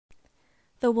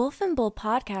The Wolf and Bull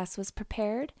podcast was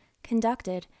prepared,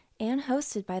 conducted, and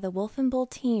hosted by the Wolf and Bull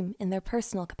team in their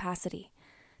personal capacity.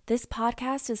 This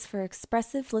podcast is for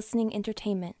expressive listening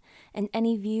entertainment, and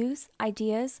any views,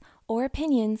 ideas, or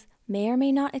opinions may or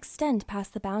may not extend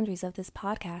past the boundaries of this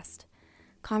podcast.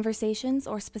 Conversations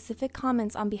or specific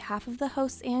comments on behalf of the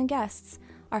hosts and guests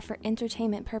are for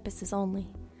entertainment purposes only.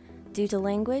 Due to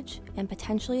language and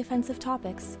potentially offensive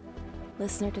topics,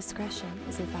 listener discretion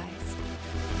is advised.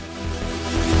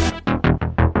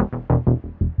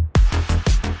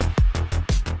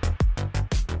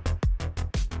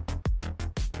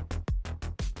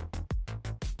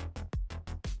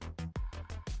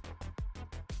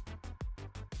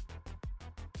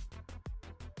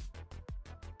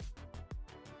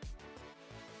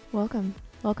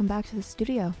 Welcome back to the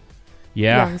studio.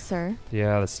 Yeah. Young sir.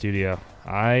 Yeah, the studio.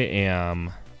 I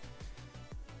am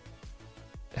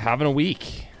having a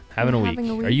week.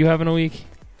 Are you having a week?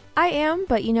 I am,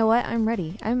 but you know what? I'm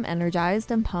ready. I'm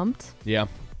energized. I'm pumped. Yeah.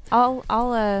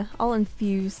 I'll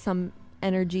infuse some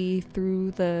energy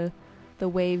through the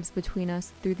waves between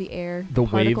us, through the air. The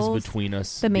particles, waves between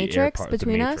us. The matrix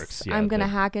between us. Yeah, I'm going to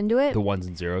hack into it. The ones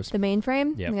and zeros. The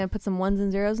mainframe. Yep. I'm going to put some ones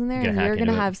and zeros in there, and hack you're going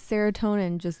to into have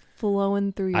serotonin just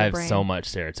flowing through your brain. brain. I have so much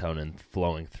serotonin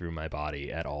flowing through my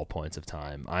body at all points of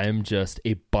time. I am just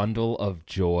a bundle of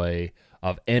joy,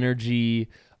 of energy,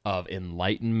 of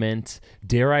enlightenment.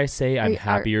 Dare I say I'm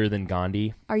happier than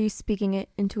Gandhi? Are you speaking it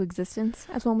into existence,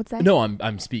 as one would say? No,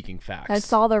 I'm speaking facts.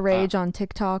 That's all the rage on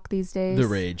TikTok these days. The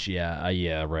rage,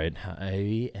 yeah, right.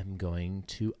 I am going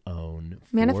to own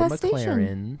 4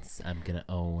 Manifestation. McLarens. I'm going to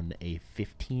own a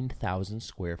 15,000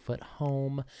 square foot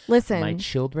home. Listen, my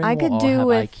children I will could all do have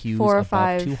with IQs 4 or above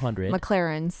 5 200.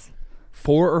 McLarens.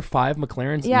 4 or 5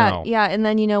 McLarens? Yeah, No. yeah, and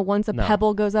then once a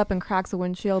pebble goes up and cracks a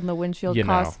windshield, and the windshield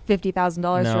costs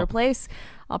 $50,000 to replace,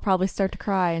 I'll probably start to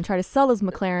cry and try to sell those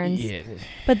McLarens. Yeah.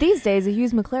 But these days, a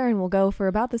used McLaren will go for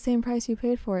about the same price you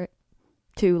paid for it.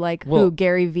 To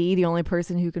Gary V, the only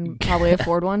person who can probably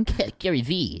afford one. Gary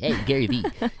V. Hey, Gary V.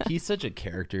 He's such a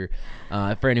character.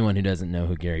 For anyone who doesn't know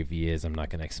who Gary V is, I'm not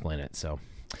going to explain it. So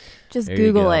just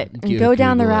Google it and go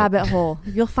down the rabbit hole.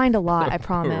 You'll find a lot, I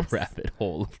promise. The rabbit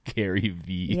hole of Gary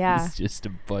V. Yeah. Is just a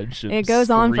bunch of it goes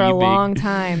on for a long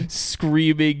time.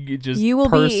 Screaming just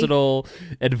personal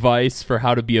advice for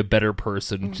how to be a better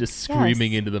person. Just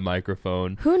screaming into the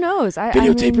microphone. Who knows?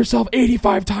 Videotape yourself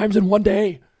 85 times in one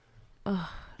day.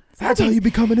 That's how you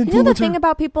become an influencer. You know the thing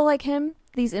about people like him,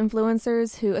 these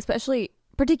influencers who,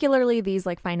 particularly these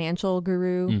like financial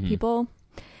guru people,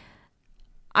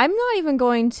 I'm not even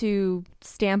going to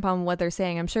stamp on what they're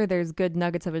saying. I'm sure there's good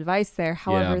nuggets of advice there.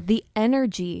 However, the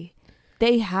energy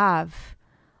they have,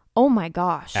 oh my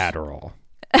goch. Adderall.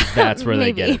 That's where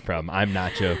they get it from. I'm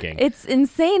not joking. It's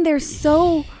insane. They're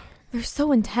so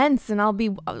intense, and I'll be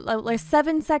like a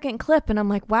 7-second clip, and I'm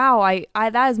like, wow, I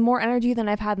that is more energy than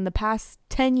I've had in the past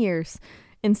 10 years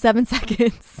in 7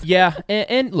 seconds. Yeah,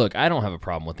 and look, I don't have a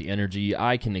problem with the energy.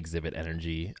 I can exhibit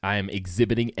energy. I am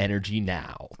exhibiting energy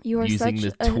now. You are using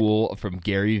the tool from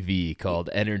Gary V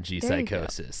called energy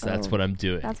psychosis. That's what I'm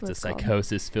doing. It's a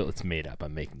psychosis. It's made up.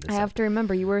 I'm making this up. I have to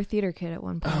remember, you were a theater kid at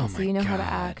one point, so you know how to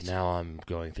act. Now I'm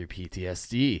going through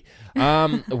PTSD.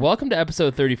 Welcome to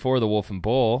episode 34 of The Wolf and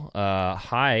Bull.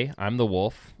 Hi, I'm the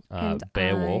Wolf. And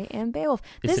Baewolf. I am Baewolf.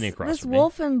 This from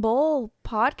Wolf and Bull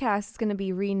podcast is going to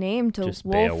be renamed to just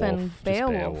Wolf Baewolf. and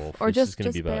Baewolf. Or just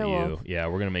going to be about Baewolf. you. Yeah,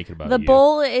 we're going to make it about the you. The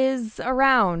bull is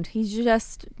around. He's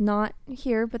just not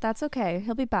here, but that's okay.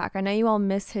 He'll be back. I know you all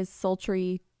miss his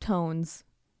sultry tones.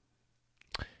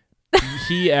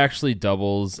 He actually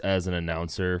doubles as an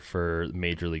announcer for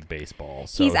Major League Baseball.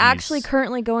 So he's actually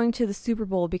currently going to the Super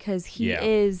Bowl because he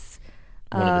is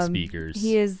one of the speakers.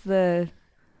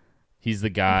 He's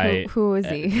the guy. Who is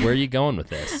he? Where are you going with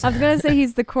this? I was going to say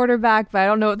he's the quarterback, but I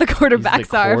don't know what the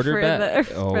quarterbacks are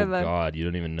for the God, you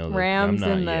don't even know the Rams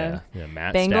and the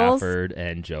Matt Bengals? Stafford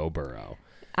and Joe Burrow.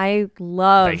 I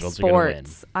love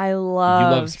sports. I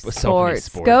love sports. So many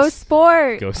sports. Go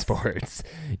sports. Go sports.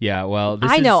 Yeah, well,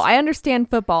 I know. I understand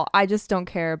football. I just don't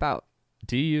care about.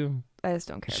 Do you? I just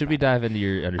don't care. Should we dive into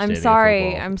your understanding of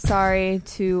football? I'm sorry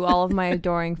to all of my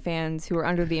adoring fans who were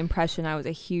under the impression I was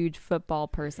a huge football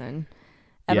person.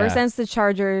 Ever since the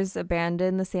Chargers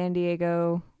abandoned the San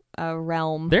Diego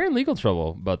realm. They're in legal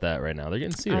trouble about that right now. They're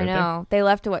getting sued. I know. They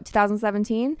left to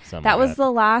 2017? That was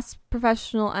the last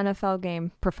professional NFL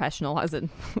game. Professional as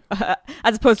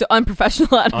opposed to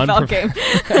unprofessional NFL game.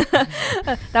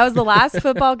 That was the last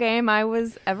football game I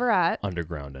was ever at.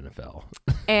 Underground NFL.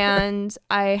 And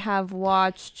I have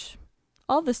watched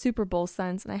all the Super Bowl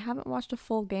since, and I haven't watched a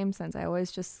full game since. I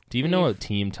always just Do you even know what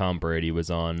team Tom Brady was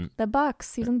on? The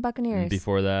Bucks. He was on the Buccaneers. And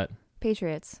before that?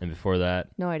 Patriots. And before that?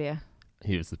 No idea.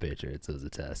 He was the Patriots. It was a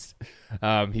test.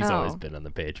 He's always been on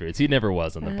the Patriots. He never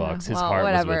was on the Bucks. His heart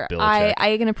was with Belichick.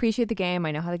 I can appreciate the game.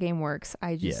 I know how the game works.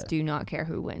 I just do not care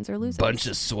who wins or loses. Bunch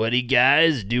of sweaty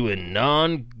guys doing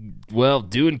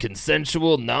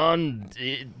consensual,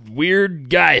 weird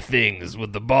guy things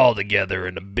with the ball together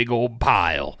in a big old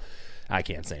pile. I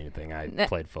can't say anything. I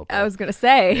played football. I was going to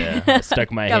say. Yeah, I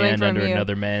stuck my hand under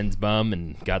another man's bum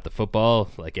and got the football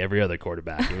like every other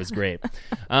quarterback. It was great.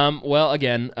 Well,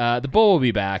 again, the Bull will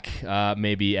be back.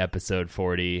 Maybe episode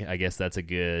 40. I guess that's a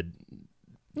good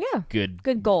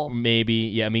goal. Maybe.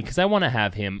 Yeah, I mean, because I want to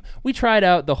have him. We tried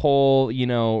out the whole,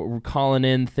 calling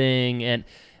in thing. And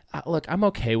look, I'm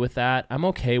okay with that. I'm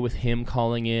okay with him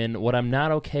calling in. What I'm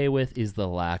not okay with is the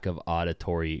lack of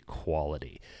auditory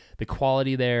quality. The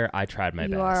quality there, I tried my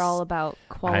best. You are all about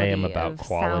quality. I am about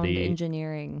quality. Sound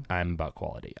engineering. I'm about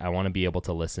quality. I want to be able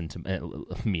to listen to.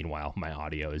 Meanwhile, my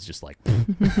audio is just like.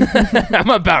 I'm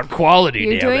about quality.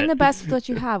 You're doing the best with what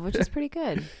you have, which is pretty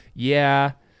good.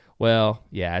 Yeah. Well,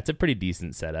 yeah, it's a pretty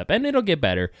decent setup, and it'll get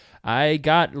better. I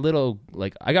got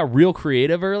real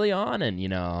creative early on, and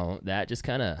that just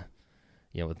kind of.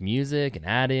 With music and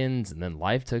add-ins, and then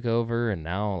life took over, and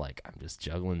now, I'm just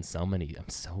juggling so many. I'm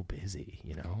so busy,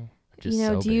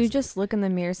 Do you just look in the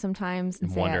mirror sometimes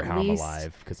and wonder say, how I'm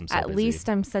alive because I'm so busy? At least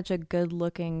I'm such a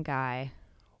good-looking guy.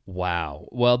 Wow.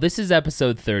 Well, this is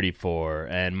episode 34,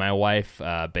 and my wife,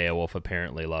 Baewolf,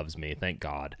 apparently loves me. Thank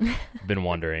God. I've been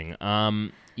wondering.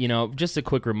 Just a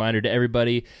quick reminder to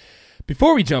everybody.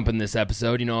 Before we jump in this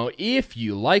episode, if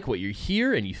you like what you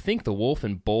hear and you think the Wolf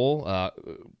and Bull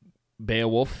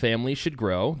Baewolf family should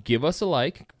grow, give us a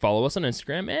like, follow us on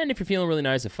Instagram, and if you're feeling really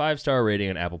nice, a 5-star rating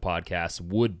on Apple Podcasts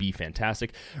would be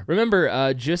fantastic.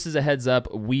 Remember, just as a heads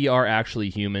up, we are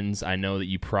actually humans. I know that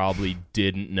you probably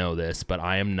didn't know this, but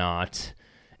I am not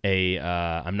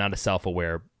I'm not a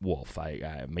self-aware wolf.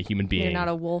 I'm a human being. You're not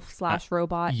a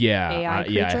wolf/robot. AI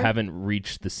creature? I haven't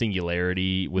reached the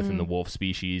singularity within the wolf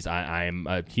species. I'm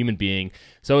a human being.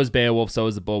 So is Baewolf. So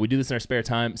is the Bull. We do this in our spare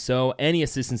time. So any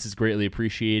assistance is greatly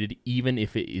appreciated, even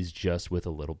if it is just with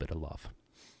a little bit of love.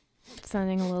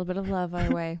 Sending a little bit of love our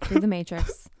way through the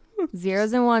Matrix.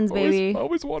 Zeros and ones, baby.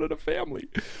 Always wanted a family.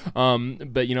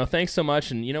 But thanks so much,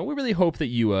 and we really hope that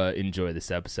you enjoy this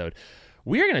episode.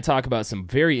 We are going to talk about some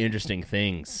very interesting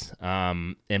things.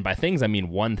 And by things, I mean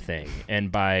one thing.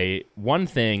 And by one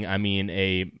thing, I mean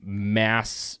a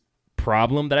mass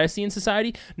problem that I see in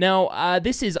society. Now,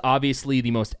 this is obviously the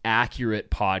most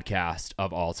accurate podcast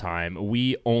of all time.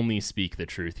 We only speak the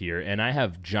truth here. And I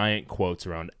have giant quotes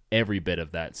around every bit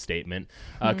of that statement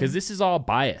because this is all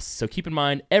biased. So keep in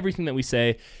mind, everything that we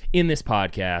say in this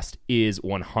podcast is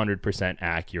 100%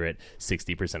 accurate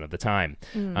 60% of the time.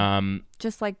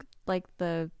 Just like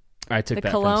the I took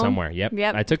that cologne? from somewhere. Yep.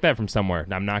 I took that from somewhere.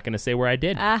 I'm not going to say where I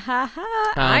did.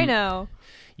 I know.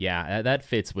 Yeah, that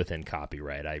fits within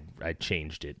copyright. I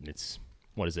changed it, and it's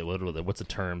what is it? What's the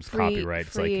terms? Copyright.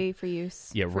 It's like for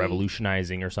use. Yeah,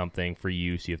 revolutionizing or something for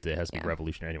use. It has to be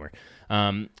revolutionary anywhere.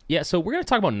 So we're going to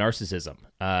talk about narcissism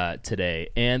today,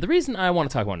 and the reason I want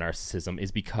to talk about narcissism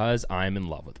is because I'm in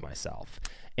love with myself.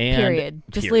 Period.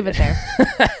 Just leave it there.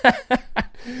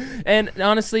 And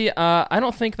honestly, I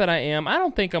don't think that I am. I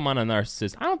don't think I'm on a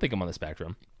narcissist. I don't think I'm on the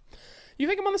spectrum. You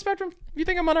think I'm on the spectrum? You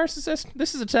think I'm a narcissist?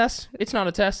 This is a test. It's not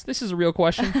a test. This is a real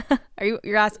question.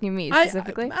 You're asking me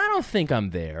specifically? I don't think I'm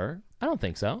there. I don't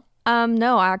think so.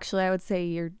 No, actually, I would say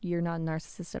you're not a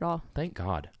narcissist at all. Thank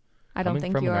God. I don't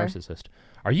think you are. A narcissist.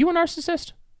 Are you a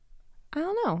narcissist? I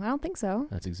don't know. I don't think so.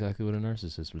 That's exactly what a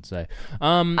narcissist would say.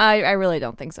 I really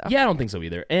don't think so. Yeah, I don't think so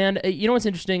either. And you know what's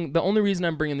interesting? The only reason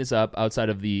I'm bringing this up outside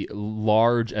of the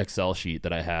large Excel sheet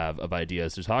that I have of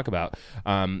ideas to talk about,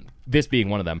 this being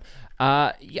one of them,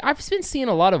 I've been seeing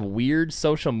a lot of weird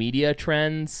social media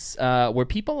trends where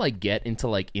people get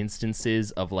into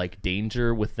instances of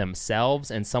danger with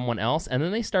themselves and someone else, and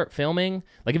then they start filming.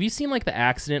 Have you seen the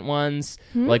accident ones,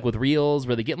 with reels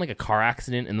where they get in a car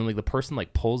accident and then the person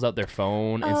pulls out their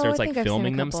phone and starts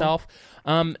filming themselves?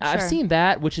 I've seen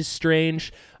that, which is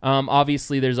strange.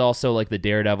 Obviously, there's also the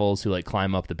daredevils who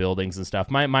climb up the buildings and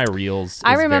stuff. My reels.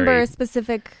 I remember a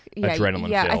specific adrenaline.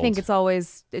 Yeah, filled. I think it's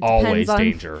always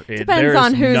danger. Depends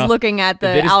on who's looking at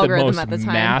the algorithm at the time. It is the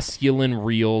most masculine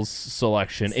reels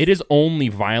selection. It is only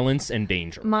violence and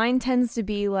danger. Mine tends to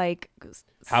be houses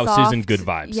soft, and good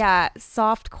vibes. Yeah,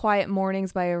 soft, quiet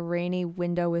mornings by a rainy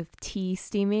window with tea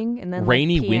steaming, and then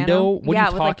rainy piano. window. What are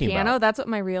you with talking piano. about? That's what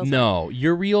my reels. No,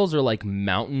 your reels are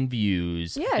mountain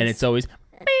views, yes. and it's always.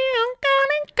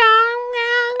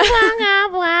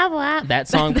 That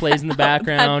song plays in the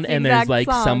background, and there's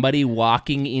like somebody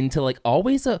walking into like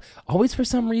always for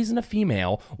some reason a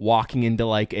female walking into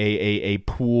like a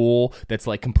pool that's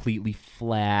like completely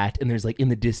flat, and there's like in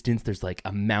the distance there's like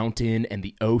a mountain and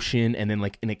the ocean and then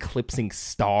like an eclipsing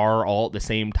star all at the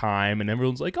same time, and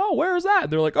everyone's like, oh, where is that?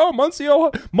 And they're like, oh, Muncie,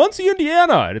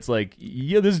 Indiana, and it's like,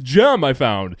 yeah, this gem I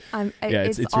found.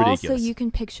 It's ridiculous. Also, you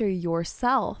can picture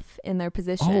yourself in their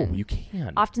position. Oh, you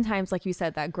can. Oftentimes, like you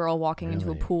said, that girl walking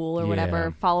into a pool or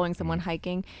whatever, following someone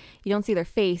hiking, you don't see their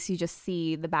face, you just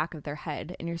see the back of their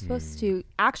head. And you're supposed to,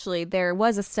 actually, there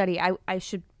was a study, I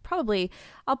should probably,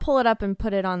 I'll pull it up and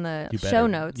put it on the show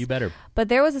notes. You better. But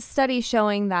there was a study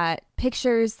showing that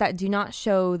pictures that do not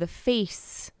show the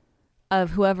face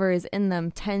of whoever is in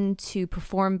them tend to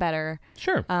perform better.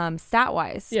 Sure.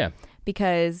 Stat-wise. Yeah.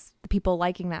 Because the people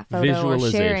liking that photo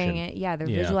or sharing it, they're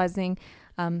visualizing.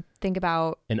 Think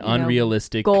about an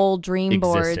unrealistic goal dream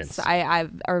existence.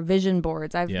 boards. Or vision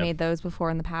boards. I've made those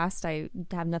before in the past. I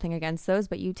have nothing against those,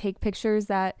 but you take pictures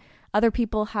that other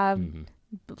people have,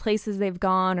 places they've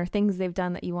gone or things they've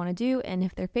done that you want to do, and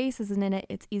if their face isn't in it,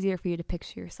 it's easier for you to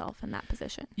picture yourself in that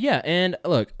position. Yeah, and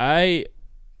look, I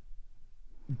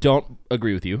don't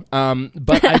agree with you,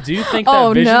 but I do think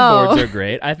that vision boards are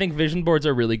great. I think vision boards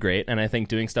are really great, and I think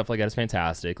doing stuff like that is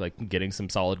fantastic, like getting some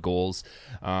solid goals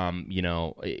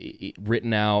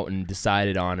written out and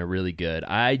decided on are really good.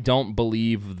 I don't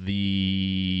believe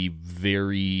the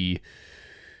very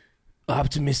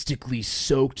optimistically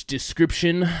soaked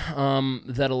description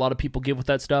that a lot of people give with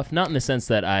that stuff. Not in the sense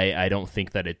that I don't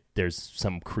think that there's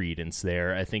some credence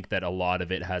there. I think that a lot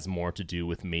of it has more to do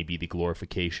with maybe the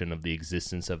glorification of the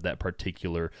existence of that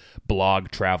particular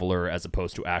blog traveler, as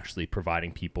opposed to actually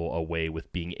providing people a way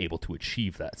with being able to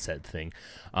achieve that said thing.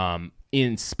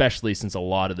 Especially since a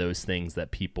lot of those things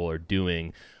that people are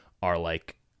doing are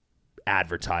like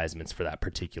advertisements for that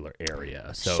particular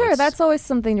area. So sure, that's always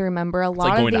something to remember. It's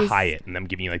like going to Hyatt and them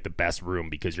giving you like the best room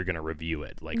because you're going to review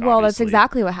it. Like, well, that's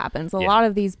exactly what happens. A lot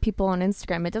of these people on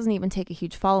Instagram, it doesn't even take a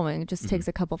huge following. It just takes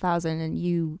a couple thousand, and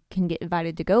you can get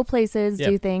invited to go places,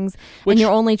 do things, and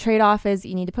your only trade-off is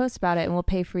you need to post about it, and we'll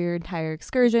pay for your entire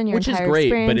excursion, your entire experience, which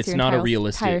is great, but it's not a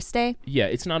realistic entire stay. Yeah,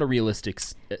 it's not a realistic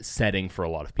setting for a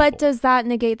lot of people. But does that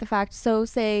negate the fact? So,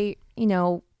 say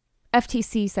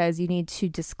FTC says you need to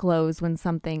disclose when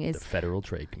something is... The Federal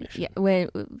Trade Commission. Yeah, when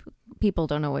people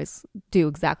don't always do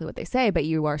exactly what they say, but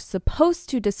you are supposed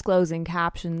to disclose in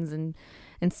captions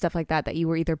and stuff like that you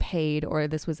were either paid or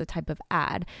this was a type of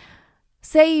ad.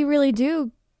 Say you really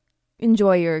do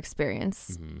enjoy your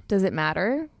experience. Does it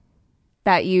matter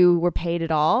that you were paid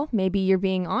at all? Maybe you're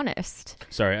being honest.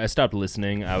 Sorry, I stopped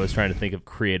listening. I was trying to think of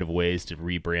creative ways to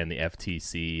rebrand the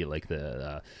FTC, like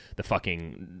the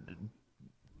fucking...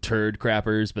 turd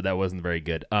crappers, but that wasn't very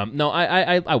good. No,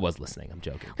 I was listening. I'm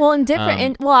joking. Well,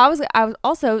 I was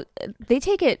also, they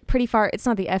take it pretty far. It's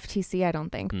not the FTC, I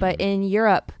don't think, but in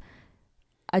Europe,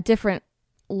 a different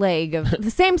leg of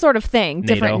the same sort of thing,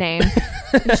 different name.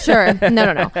 Sure.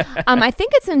 No. I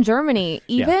think it's in Germany.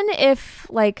 Even if,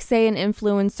 like, say an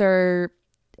influencer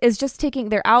is just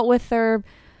they're out with their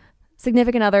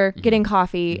significant other getting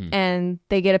coffee and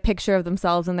they get a picture of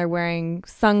themselves and they're wearing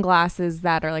sunglasses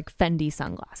that are like Fendi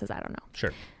sunglasses. I don't know.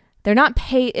 Sure. They're not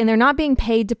paid, and they're not being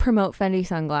paid to promote Fendi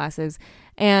sunglasses.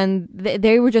 And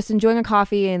they were just enjoying a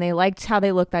coffee and they liked how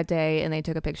they looked that day and they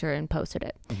took a picture and posted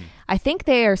it. I think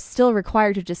they are still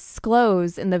required to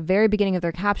disclose in the very beginning of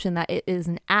their caption that it is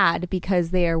an ad because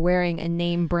they are wearing a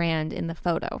name brand in the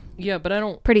photo. Yeah,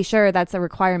 but pretty sure that's a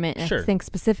requirement. Sure. I think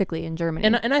specifically in Germany.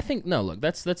 And I think, no, look,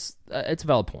 that's it's a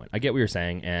valid point. I get what you're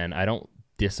saying, and I don't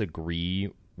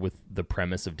disagree with the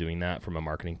premise of doing that from a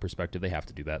marketing perspective. They have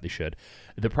to do that. They should.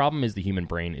 The problem is the human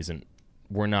brain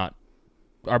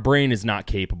our brain is not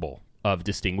capable of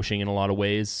distinguishing in a lot of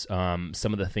ways.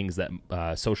 Some of the things that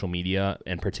social media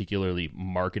and particularly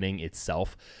marketing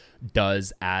itself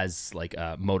does as like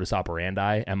a modus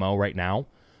operandi, MO right now,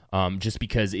 just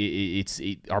because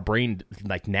our brain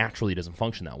like naturally doesn't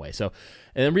function that way. So,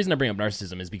 and the reason I bring up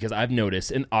narcissism is because I've noticed,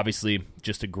 and obviously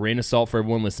just a grain of salt for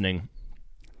everyone listening,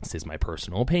 this is my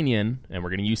personal opinion, and we're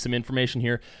going to use some information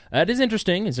here. It is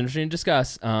interesting. It's interesting to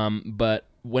discuss. But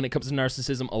when it comes to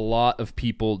narcissism, a lot of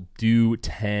people do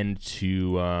tend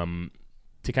to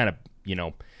kind of,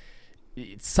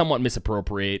 somewhat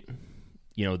misappropriate,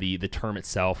 the term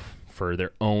itself for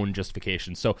their own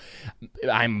justification. So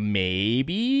I might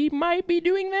be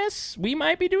doing this. We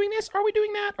might be doing this. Are we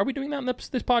doing that? Are we doing that in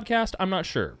this podcast? I'm not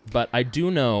sure. But I do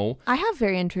know. I have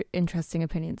very interesting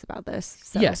opinions about this.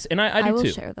 So yes, and I do will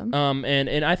too. Share them.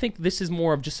 And I think this is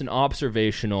more of just an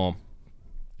observational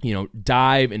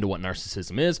dive into what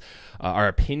narcissism is, our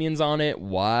opinions on it,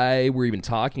 why we're even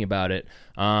talking about it,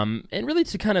 and really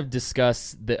to kind of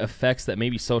discuss the effects that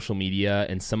maybe social media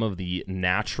and some of the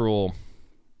natural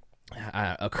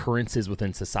occurrences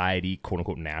within society, quote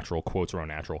unquote natural, quotes around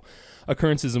natural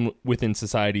occurrences within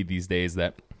society these days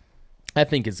that I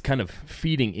think is kind of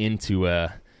feeding into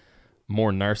a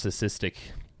more narcissistic,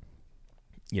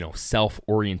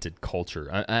 self-oriented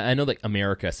culture. I know that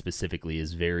America specifically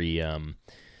is very,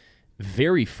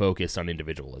 very focused on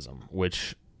individualism,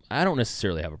 which I don't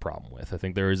necessarily have a problem with. I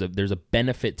think there's a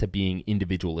benefit to being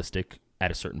individualistic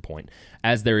at a certain point,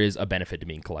 as there is a benefit to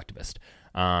being collectivist.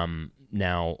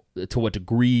 Now, to what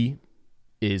degree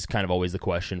is kind of always the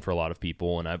question for a lot of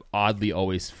people, and I've oddly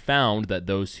always found that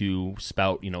those who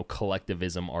spout,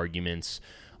 collectivism arguments,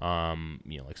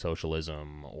 like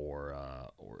socialism or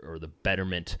the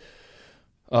betterment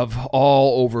of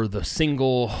all over the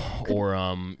single, or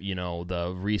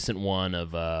the recent one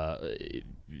of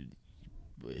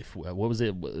what was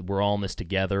it? We're all in this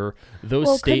together.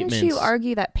 Those statements. Couldn't you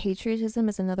argue that patriotism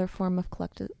is another form of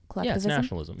collectivism? Yeah, it's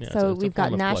nationalism. Yeah, so we've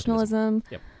got nationalism,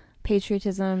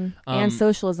 patriotism, and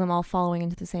socialism all falling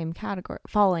into the same category.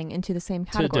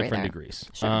 To different degrees.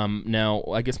 Sure. Now,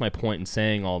 I guess my point in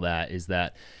saying all that is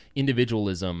that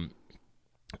individualism.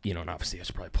 And obviously I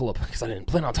should probably pull up because I didn't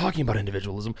plan on talking about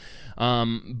individualism.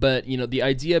 But the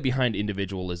idea behind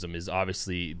individualism is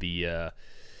obviously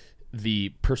the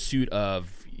pursuit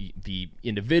of the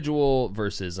individual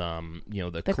versus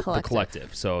the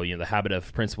collective. So the habit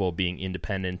of principle being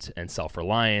independent and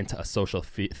self-reliant, a social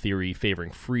theory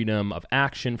favoring freedom of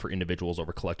action for individuals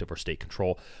over collective or state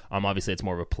control. Obviously it's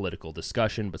more of a political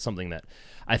discussion, but something that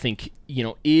I think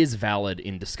is valid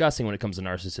in discussing when it comes to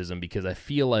narcissism, because I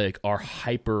feel like our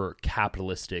hyper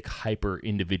capitalistic, hyper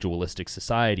individualistic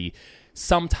society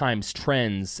sometimes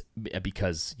trends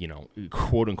because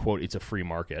quote unquote it's a free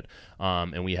market,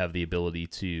 and we have the ability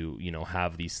to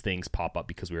have these things pop up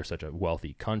because we are such a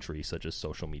wealthy country, such as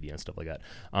social media and stuff like that.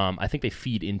 I think they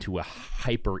feed into a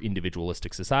hyper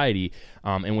individualistic society,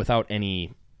 and without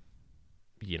any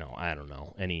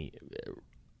any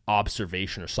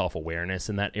observation or self-awareness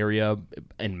in that area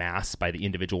en masse by the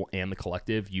individual and the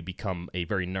collective, you become a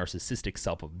very narcissistic,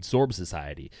 self-absorbed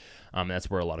society. That's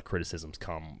where a lot of criticisms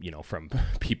come, from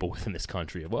people within this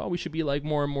country of, well, we should be like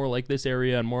more and more like this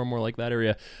area and more like that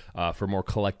area, for more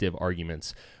collective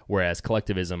arguments. Whereas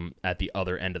collectivism at the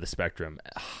other end of the spectrum,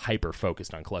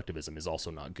 hyper-focused on collectivism, is also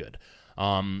not good.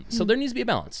 So there needs to be a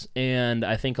balance. And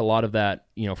I think a lot of that,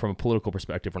 from a political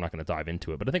perspective, we're not going to dive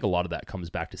into it, but I think a lot of that comes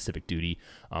back to civic duty.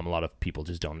 A lot of people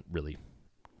just don't really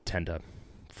tend to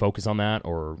focus on that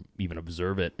or even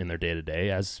observe it in their day-to-day,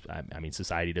 as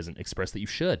society doesn't express that you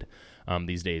should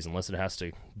these days, unless it has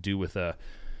to do with the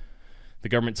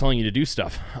government telling you to do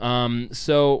stuff.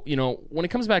 So when it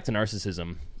comes back to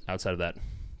narcissism, outside of that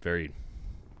very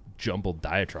jumbled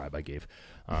diatribe I gave,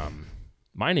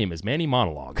 my name is Manny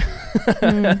Monologue.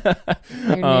 Your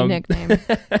new nickname.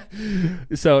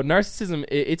 So narcissism,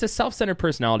 it's a self-centered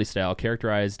personality style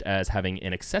characterized as having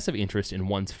an excessive interest in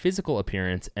one's physical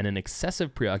appearance and an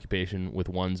excessive preoccupation with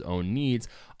one's own needs,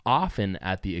 often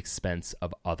at the expense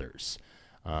of others.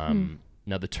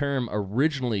 Now, the term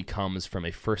originally comes from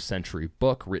a first century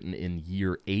book written in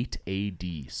year 8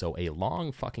 AD, so a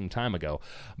long fucking time ago,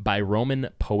 by Roman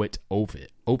poet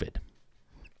Ovid.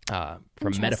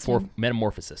 From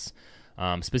Metamorphosis,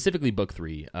 specifically book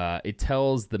 3. It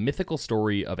tells the mythical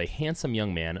story of a handsome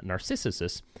young man,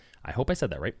 Narcissus, I hope I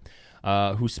said that right,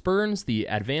 who spurns the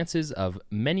advances of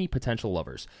many potential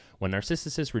lovers. When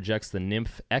Narcissus rejects the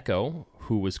nymph Echo,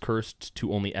 who was cursed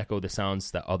to only echo the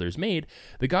sounds that others made,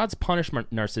 the gods punish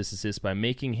Narcissus by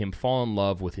making him fall in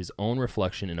love with his own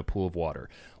reflection in a pool of water.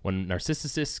 When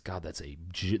Narcissus, God, that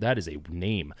is a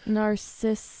name.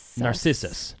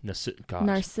 Narcissus.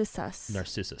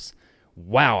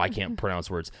 Wow, I can't pronounce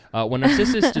words. When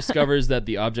Narcissus discovers that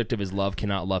the object of his love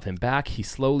cannot love him back, he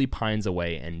slowly pines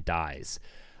away and dies.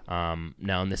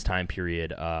 Now, in this time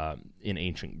period, in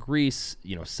ancient Greece,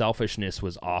 selfishness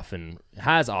has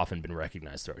often been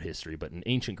recognized throughout history, but in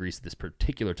ancient Greece, at this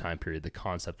particular time period, the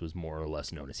concept was more or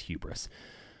less known as hubris.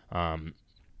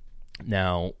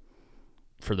 Now,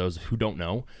 for those who don't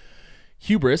know,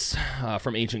 hubris,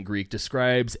 from ancient Greek,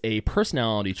 describes a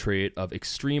personality trait of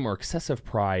extreme or excessive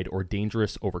pride or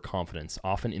dangerous overconfidence,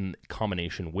 often in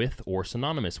combination with or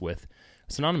synonymous with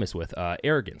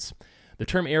arrogance. The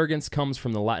term arrogance comes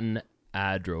from the Latin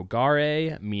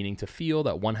adrogare, meaning to feel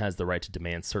that one has the right to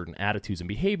demand certain attitudes and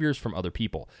behaviors from other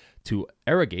people. To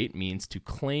arrogate means to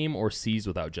claim or seize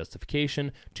without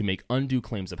justification, to make undue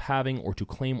claims of having, or to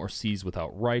claim or seize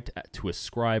without right, to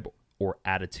ascribe or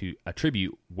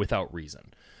attribute without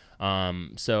reason.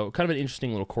 So kind of an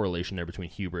interesting little correlation there between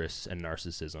hubris and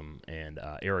narcissism and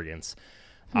arrogance.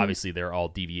 Obviously, they're all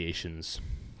deviations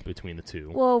between the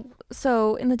two. Well,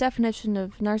 so in the definition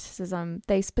of narcissism,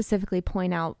 they specifically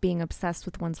point out being obsessed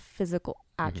with one's physical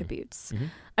attributes. Mm-hmm.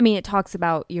 I mean, it talks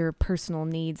about your personal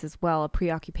needs as well, a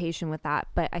preoccupation with that.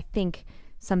 But I think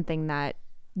something that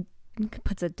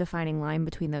puts a defining line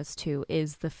between those two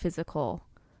is the physical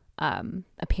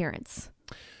appearance.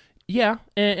 Yeah,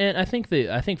 and I think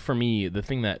for me, the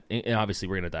thing that, and obviously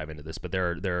we're going to dive into this, but there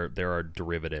are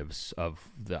derivatives of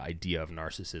the idea of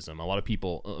narcissism. A lot of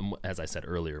people, as I said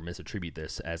earlier, misattribute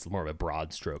this as more of a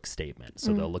broad stroke statement.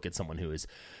 So they'll look at someone who is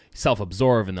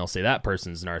self-absorbed and they'll say that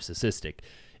person's narcissistic.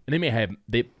 And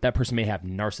that person may have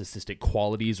narcissistic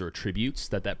qualities or attributes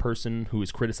that person who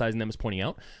is criticizing them is pointing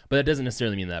out, but that doesn't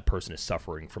necessarily mean that person is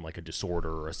suffering from like a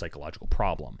disorder or a psychological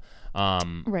problem.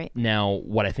 Right. Now,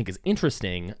 what I think is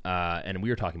interesting, and we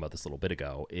were talking about this a little bit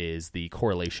ago, is the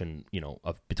correlation,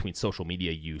 between social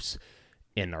media use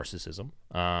and narcissism.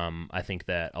 I think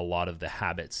that a lot of the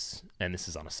habits, and this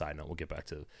is on a side note, we'll get back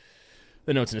to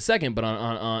the notes in a second, but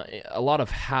on a lot of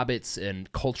habits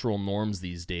and cultural norms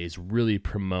these days really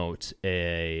promote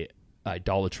a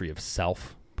idolatry of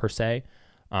self per se.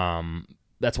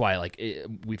 That's why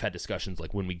we've had discussions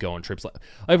like when we go on trips.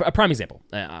 A prime example,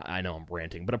 I know I'm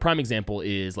ranting, but a prime example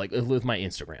is like with my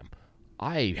Instagram.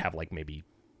 I have like maybe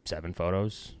 7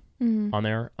 photos on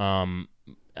there.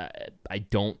 I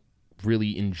don't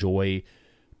really enjoy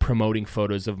promoting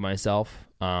photos of myself,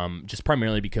 just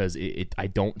primarily because I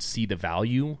don't see the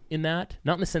value in that.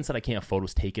 Not in the sense that I can't have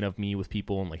photos taken of me with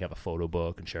people and like have a photo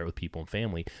book and share it with people and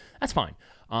family. That's fine.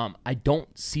 I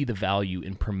don't see the value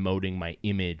in promoting my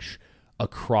image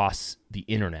across the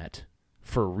internet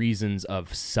for reasons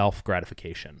of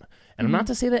self-gratification. And I'm not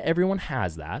to say that everyone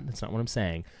has that. That's not what I'm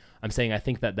saying. I'm saying I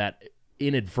think that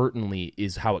inadvertently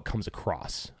is how it comes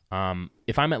across.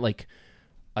 If I'm at like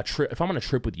if I'm on a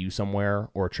trip with you somewhere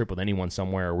or a trip with anyone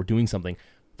somewhere, or we're doing something,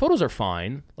 photos are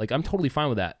fine. Like I'm totally fine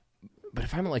with that. But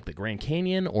if I'm at like the Grand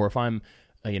Canyon, or if I'm,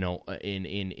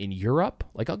 in Europe,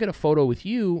 like I'll get a photo with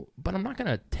you, but I'm not going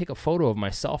to take a photo of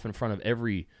myself in front of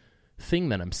every thing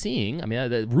that I'm seeing. I mean,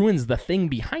 that ruins the thing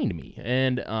behind me.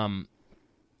 And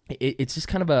it's just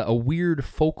kind of a weird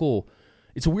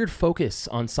it's a weird focus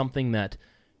on something that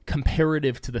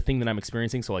comparative to the thing that I'm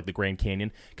experiencing. So like the Grand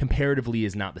Canyon comparatively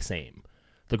is not the same.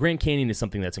 The Grand Canyon is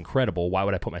something that's incredible. Why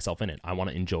would I put myself in it? I want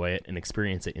to enjoy it and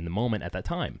experience it in the moment at that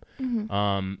time. And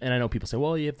I know people say,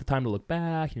 well, you have the time to look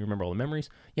back and you remember all the memories.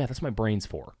 Yeah, that's what my brain's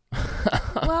for.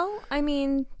 Well, I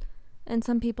mean, and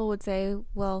some people would say,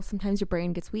 well, sometimes your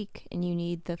brain gets weak and you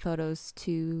need the photos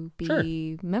to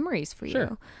be memories for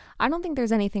you. I don't think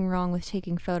there's anything wrong with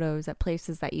taking photos at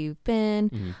places that you've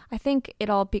been. I think it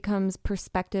all becomes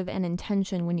perspective and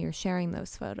intention when you're sharing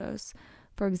those photos.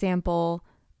 For example,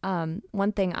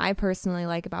 one thing I personally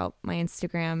like about my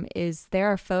Instagram is there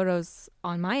are photos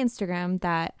on my Instagram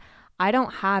that I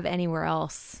don't have anywhere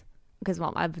else because,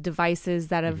 well, I have devices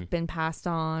that have been passed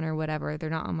on or whatever. They're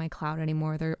not on my cloud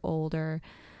anymore. They're older.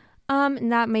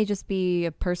 And that may just be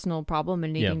a personal problem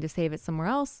and needing to save it somewhere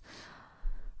else.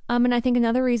 And I think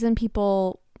another reason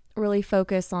people really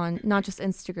focus on not just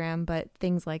Instagram, but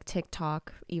things like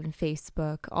TikTok, even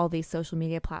Facebook, all these social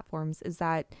media platforms is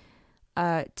that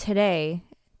today,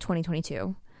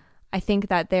 2022, I think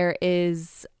that there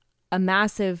is a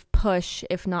massive push,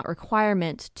 if not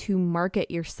requirement, to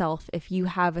market yourself if you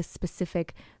have a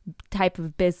specific type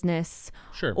of business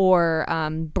or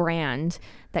brand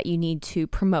that you need to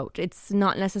promote. It's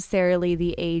not necessarily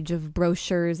the age of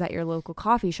brochures at your local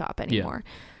coffee shop anymore.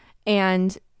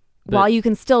 And while you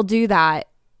can still do that,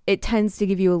 it tends to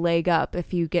give you a leg up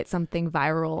if you get something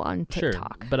viral on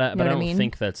TikTok. But I don't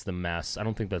think that's the mass. I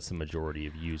don't think that's the majority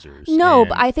of users. No,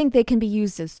 but I think they can be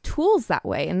used as tools that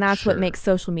way. And that's what makes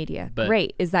social media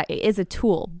great, is that it is a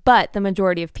tool. But the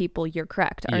majority of people, you're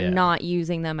correct, are not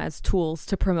using them as tools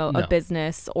to promote a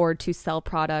business or to sell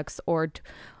products or,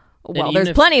 well,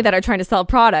 there's plenty that are trying to sell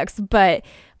products, but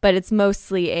it's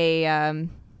mostly a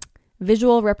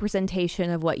visual representation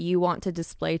of what you want to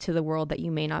display to the world that you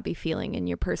may not be feeling in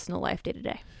your personal life day to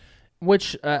day.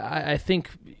 Which I think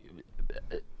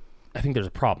there's a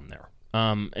problem there.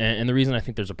 And the reason I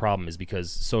think there's a problem is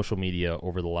because social media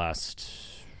over the last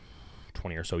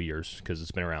 20 or so years, because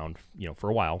it's been around, for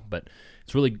a while, but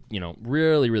it's really,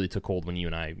 really took hold when you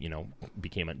and I,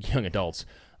 became young adults,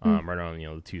 right around, the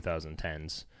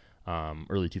 2010s.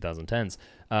 Early 2010s,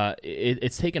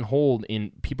 it's taken hold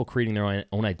in people creating their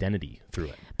own identity through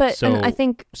it. But and I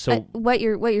think what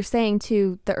you're saying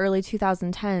to the early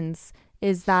 2010s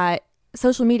is that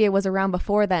social media was around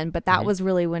before then, but that was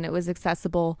really when it was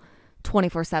accessible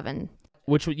 24/7.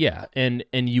 Which, yeah, and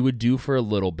you would do for a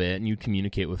little bit, and you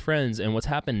communicate with friends. And what's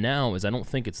happened now is I don't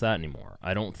think it's that anymore.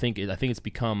 I think it's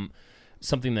become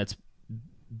something that's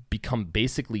become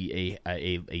basically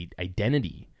a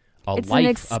identity. It's an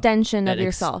extension of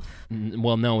yourself.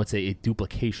 Well, no, it's a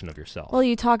duplication of yourself. Well,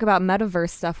 you talk about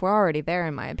metaverse stuff. We're already there,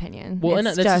 in my opinion. Well, and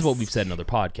this is what we've said in other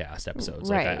podcast episodes.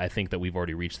 Right. Like, I think that we've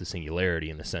already reached the singularity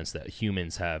in the sense that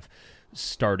humans have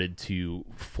started to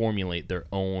formulate their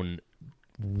own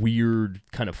weird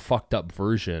kind of fucked up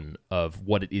version of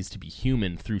what it is to be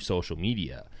human through social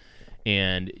media.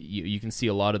 And you can see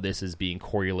a lot of this as being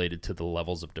correlated to the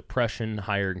levels of depression,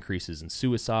 higher increases in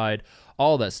suicide,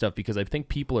 all that stuff, because I think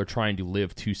people are trying to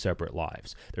live two separate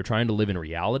lives. They're trying to live in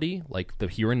reality, like the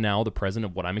here and now, the present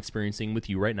of what I'm experiencing with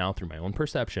you right now through my own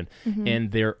perception,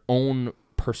 and their own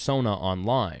persona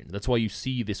online. That's why you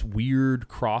see this weird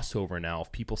crossover now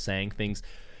of people saying things.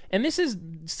 And this is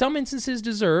some instances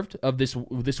deserved of this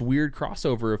weird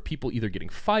crossover of people either getting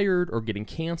fired or getting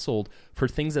canceled for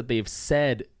things that they've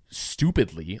said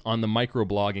stupidly on the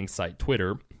microblogging site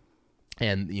Twitter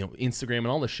and Instagram and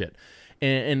all this shit.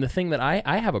 And the thing that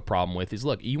I have a problem with is,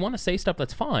 look, you want to say stuff,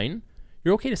 that's fine.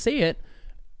 You're okay to say it,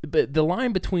 but the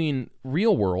line between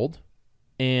real world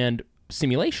and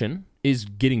simulation is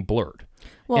getting blurred.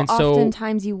 Well, and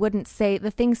oftentimes you wouldn't say the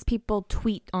things people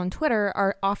tweet on Twitter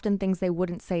are often things they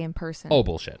wouldn't say in person. Oh,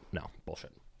 bullshit. No,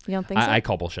 bullshit. You don't think so? I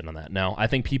call bullshit on that. No, I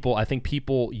think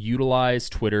people utilize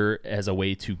Twitter as a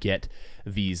way to get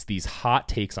these hot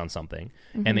takes on something,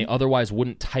 and they otherwise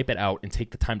wouldn't type it out and take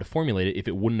the time to formulate it if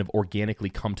it wouldn't have organically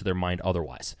come to their mind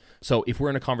otherwise. So if we're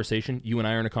in a conversation, you and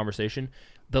I are in a conversation,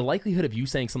 the likelihood of you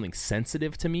saying something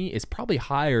sensitive to me is probably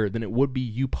higher than it would be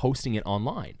you posting it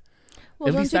online. Well,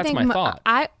 at least that's my thought.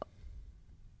 I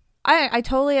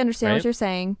totally understand what you're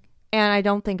saying, and I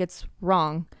don't think it's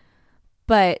wrong.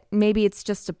 But maybe it's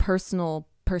just a personal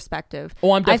perspective.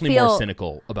 Oh, I'm definitely more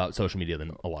cynical about social media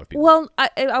than a lot of people. Well,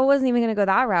 I wasn't even going to go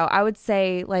that route. I would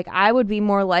say, like, I would be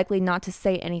more likely not to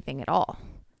say anything at all.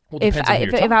 Well, if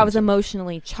I was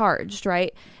emotionally charged,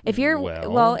 right? If you're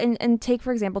and take,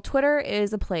 for example, Twitter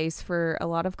is a place for a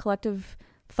lot of collective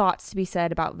thoughts to be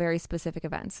said about very specific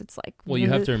events. It's like, well, you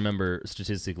have to remember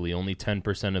statistically only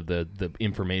 10% of the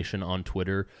information on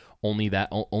Twitter, only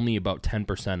about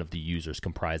 10% of the users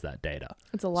comprise that data.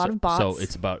 It's a lot of bots. So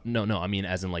it's about no, I mean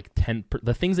as in like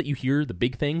the things that you hear, the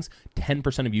big things,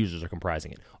 10% of users are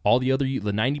comprising it. All the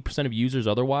 90% of users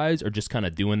otherwise are just kind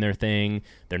of doing their thing.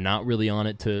 They're not really on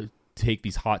it to take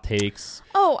these hot takes.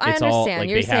 Oh, I understand.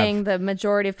 You're saying the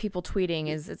majority of people tweeting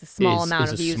is a small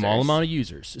amount of users. Small amount of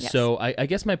users. Yes. So I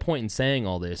guess my point in saying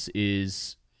all this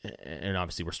is, and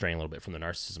obviously we're straying a little bit from the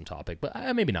narcissism topic, but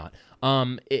maybe not.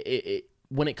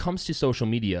 When it comes to social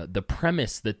media, the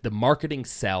premise that the marketing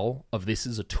sell of this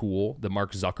is a tool, the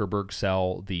Mark Zuckerberg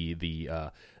sell,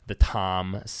 the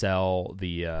Tom sell,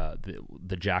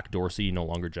 the Jack Dorsey, no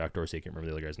longer Jack Dorsey, I can't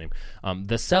remember the other guy's name.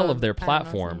 The sell of their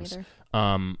platforms.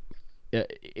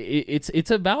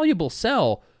 It's a valuable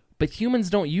sell, but humans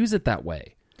don't use it that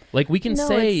way. Like we can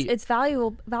say it's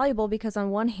valuable because on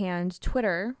one hand,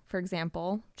 Twitter, for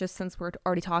example, just since we're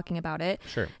already talking about it,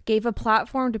 gave a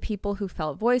platform to people who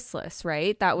felt voiceless,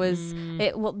 right? That was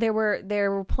it. Well, there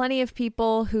were plenty of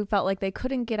people who felt like they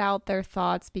couldn't get out their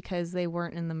thoughts because they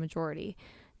weren't in the majority.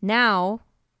 Now,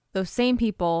 those same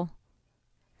people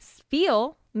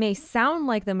may sound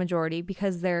like the majority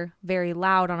because they're very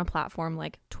loud on a platform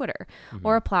like Twitter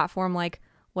or a platform like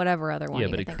whatever other one. Yeah,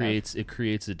 but it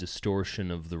creates a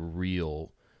distortion of the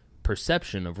real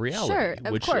perception of reality. Sure,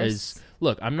 of course.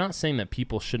 Look, I'm not saying that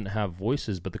people shouldn't have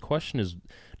voices, but the question is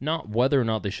not whether or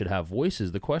not they should have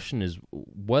voices. The question is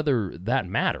whether that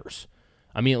matters.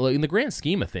 I mean, in the grand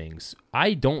scheme of things,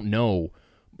 I don't know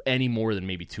any more than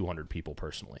maybe 200 people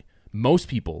personally. Most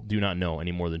people do not know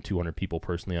any more than 200 people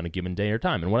personally on a given day or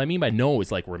time. And what I mean by know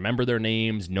is like remember their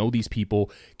names, know these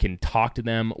people, can talk to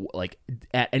them like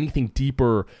at anything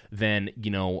deeper than,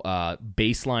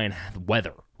 baseline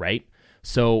weather, right?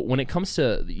 So when it comes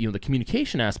to, the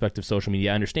communication aspect of social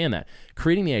media, I understand that.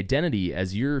 Creating the identity,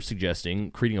 as you're suggesting,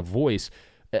 creating a voice.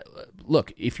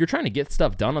 Look, if you're trying to get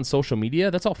stuff done on social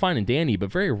media, that's all fine and dandy, but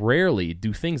very rarely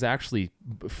do things actually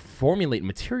formulate and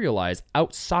materialize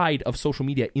outside of social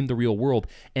media in the real world.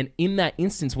 And in that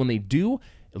instance, when they do,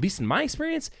 at least in my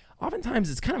experience, oftentimes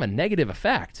it's kind of a negative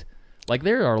effect. Like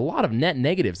there are a lot of net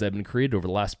negatives that have been created over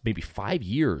the last maybe 5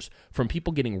 years from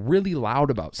people getting really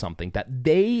loud about something that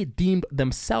they deemed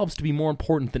themselves to be more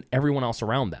important than everyone else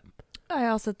around them. I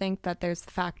also think that there's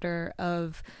the factor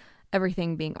of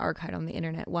everything being archived on the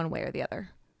internet one way or the other.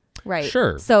 Right.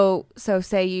 Sure. So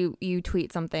say you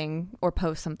tweet something or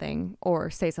post something or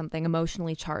say something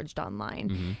emotionally charged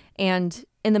online, and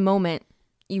in the moment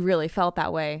you really felt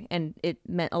that way and it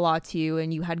meant a lot to you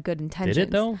and you had good intentions. Did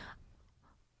it though?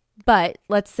 But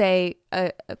let's say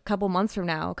a couple months from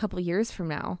now, a couple years from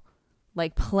now,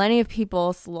 like plenty of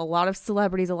people, a lot of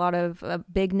celebrities, a lot of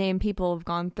big name people have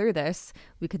gone through this.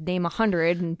 We could name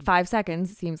 100 in 5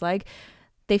 seconds, it seems like.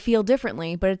 They feel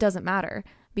differently, but it doesn't matter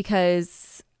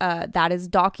because that is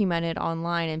documented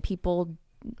online, and people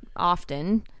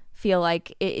often feel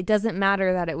like it doesn't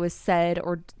matter that it was said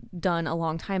or done a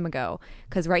long time ago,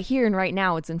 because right here and right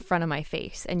now it's in front of my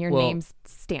face and your name's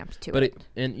stamped to it.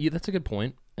 That's a good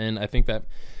point, and I think that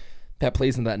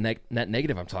plays in that net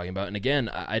negative I'm talking about. And again,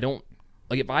 I don't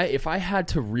like if I had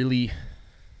to really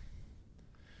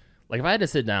if I had to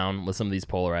sit down with some of these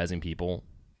polarizing people,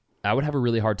 I would have a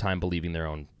really hard time believing their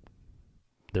own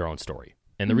story.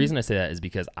 And the reason I say that is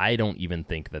because I don't even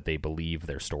think that they believe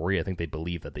their story. I think they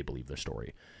believe that they believe their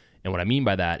story. And what I mean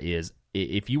by that is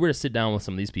if you were to sit down with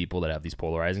some of these people that have these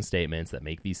polarizing statements, that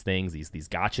make these things, these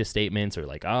gotcha statements, or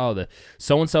like, oh, the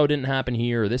so-and-so didn't happen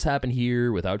here, or this happened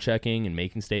here, without checking and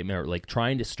making statement, or like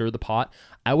trying to stir the pot,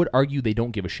 I would argue they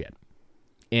don't give a shit.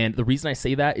 And the reason I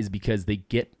say that is because they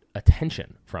get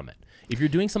attention from it. If you're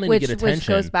doing something to get attention, which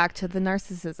goes back to the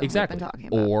narcissism exactly, we've been talking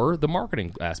about, or the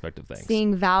marketing aspect of things,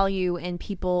 seeing value in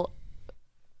people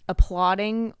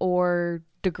applauding or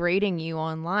degrading you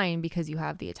online because you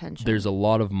have the attention. There's a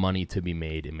lot of money to be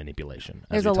made in manipulation.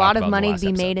 There's a lot of money to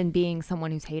be made in being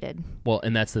someone who's hated. Well,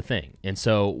 and that's the thing. And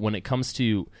so when it comes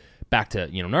to back to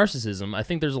narcissism, I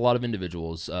think there's a lot of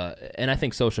individuals, and I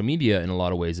think social media in a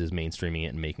lot of ways is mainstreaming it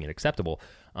and making it acceptable,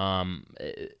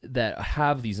 that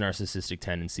have these narcissistic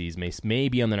tendencies, may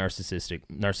be on the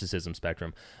narcissism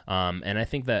spectrum, and I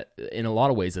think that in a lot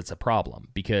of ways it's a problem,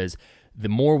 because the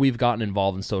more we've gotten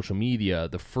involved in social media,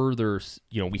 the further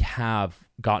we have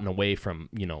gotten away from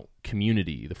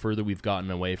community, the further we've gotten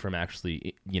away from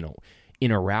actually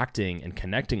interacting and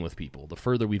connecting with people, the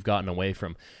further we've gotten away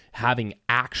from having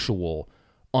actual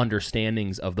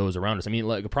understandings of those around us. I mean,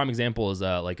 like a prime example is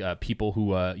people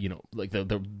who like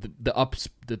the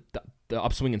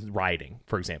upswing in riding,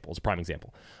 for example, is a prime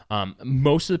example.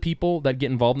 Most of the people that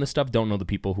get involved in this stuff don't know the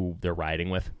people who they're riding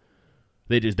with.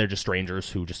 They're just strangers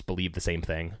who just believe the same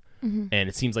thing, and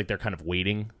it seems like they're kind of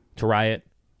waiting to riot,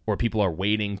 or people are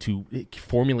waiting to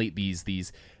formulate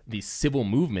these civil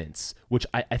movements, which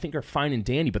I think are fine and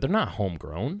dandy, but they're not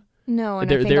homegrown. No, and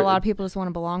I think a lot of people just want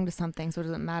to belong to something, so it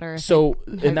doesn't matter.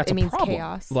 And that's a problem.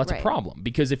 Chaos. Well, that's a problem,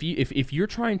 because if you're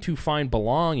trying to find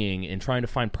belonging and trying to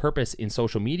find purpose in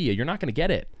social media, you're not going to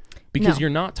get it, because you're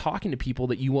not talking to people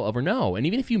that you will ever know. And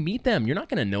even if you meet them, you're not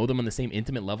going to know them on the same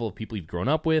intimate level of people you've grown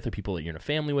up with, or people that you're in a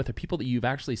family with, or people that you've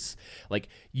actually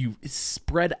you've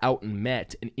spread out and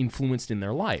met and influenced in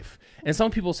their life. And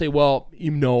some people say, well,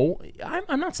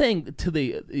 I'm not saying to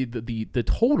the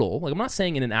total, like I'm not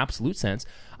saying in an absolute sense.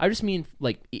 I just mean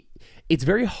it's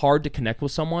very hard to connect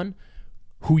with someone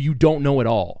who you don't know at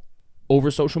all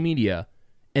over social media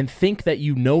and think that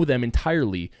you know them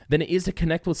entirely than it is to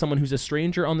connect with someone who's a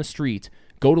stranger on the street,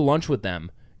 go to lunch with them,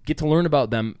 get to learn about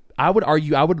them. I would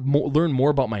argue I would learn more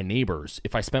about my neighbors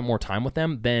if I spent more time with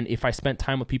them than if I spent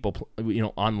time with people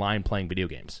online playing video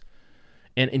games,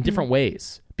 and in different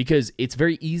ways, because it's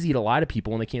very easy to lie to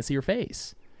people when they can't see your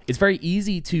face. It's very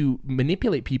easy to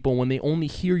manipulate people when they only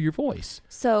hear your voice.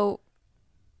 So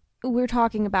we're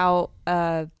talking about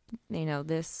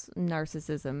this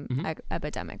narcissism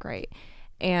epidemic, right?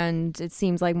 And it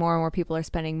seems like more and more people are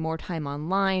spending more time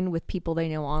online with people they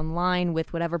know online,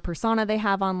 with whatever persona they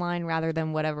have online, rather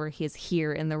than whatever is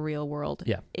here in the real world.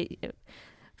 Yeah.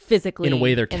 Physically. In a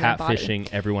way, they're catfishing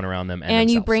everyone around them. And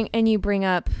you bring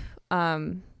up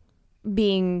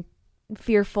being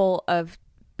fearful of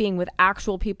being with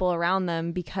actual people around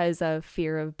them because of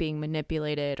fear of being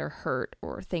manipulated or hurt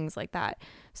or things like that.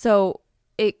 So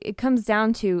it comes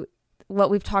down to what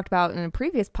we've talked about in a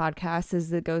previous podcast,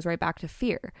 is it goes right back to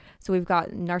fear. So we've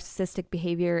got narcissistic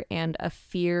behavior and a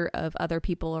fear of other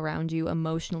people around you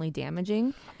emotionally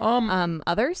damaging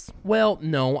others. Well,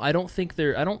 no, I don't think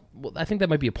I think that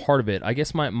might be a part of it. I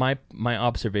guess my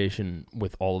observation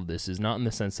with all of this is not in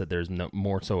the sense that there's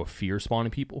more so a fear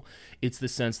spawning people. It's the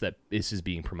sense that this is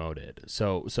being promoted.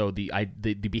 So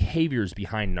the behaviors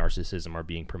behind narcissism are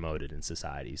being promoted in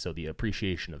society. So the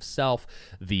appreciation of self,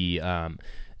 the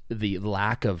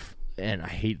lack of, and I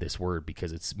hate this word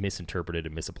because it's misinterpreted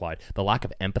and misapplied, the lack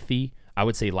of empathy, I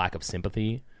would say lack of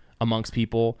sympathy amongst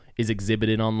people is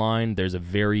exhibited online. There's a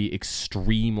very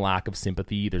extreme lack of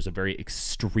sympathy. There's a very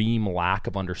extreme lack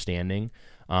of understanding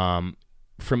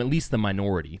from at least the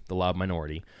minority, the loud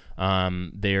minority,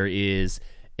 there is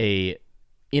a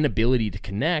inability to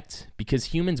connect because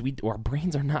humans, our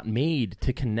brains are not made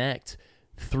to connect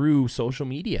through social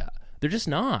media. They're just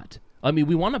not. I mean,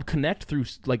 we want to connect through,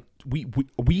 like,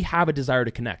 we have a desire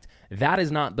to connect. That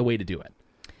is not the way to do it.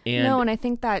 And I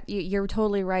think that you're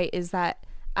totally right, is that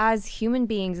as human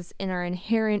beings, it's in our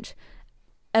inherent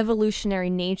evolutionary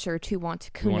nature to want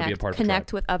to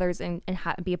connect with others and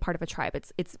be a part of a tribe.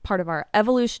 It's part of our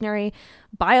evolutionary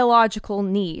biological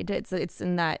need. It's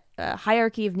in that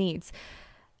hierarchy of needs.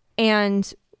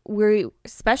 And we're,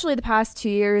 especially the past 2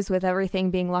 years with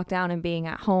everything being locked down and being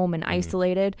at home and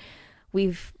isolated,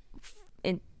 we've,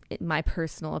 in my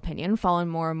personal opinion, fallen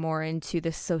more and more into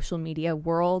this social media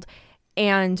world.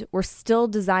 And we're still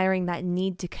desiring that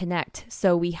need to connect.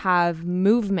 So we have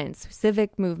movements,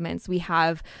 civic movements. We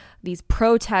have these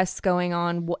protests going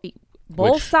on,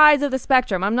 both sides of the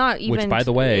spectrum. I'm not even. Which, by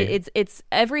the way, it's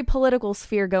every political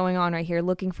sphere going on right here,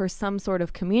 looking for some sort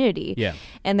of community. Yeah.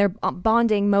 And they're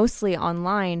bonding mostly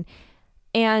online.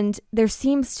 And there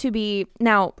seems to be,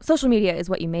 now, social media is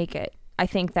what you make it. I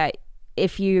think that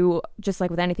if you, just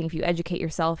like with anything, if you educate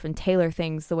yourself and tailor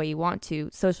things the way you want to,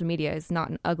 social media is not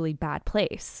an ugly, bad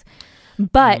place.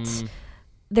 But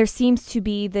there seems to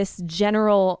be this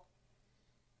general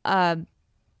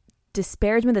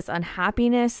disparagement, this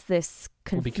unhappiness, this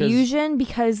confusion,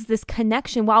 because this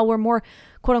connection, while we're more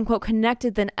quote unquote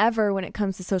connected than ever when it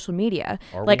comes to social media.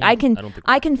 Like I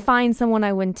can find someone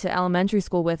I went to elementary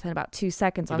school with in about 2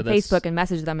 seconds on Facebook and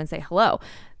message them and say hello.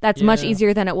 That's much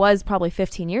easier than it was probably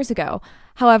 15 years ago.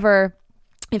 However,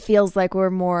 it feels like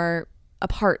we're more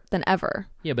apart than ever.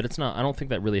 Yeah, but it's not. I don't think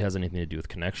that really has anything to do with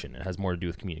connection. It has more to do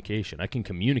with communication. I can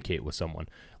communicate with someone.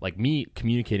 Like me,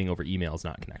 communicating over email is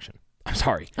not connection. I'm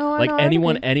sorry. Like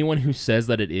anyone who says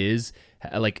that it is,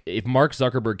 like if Mark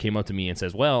Zuckerberg came up to me and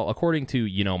says, well, according to,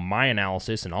 my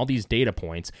analysis and all these data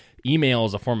points, email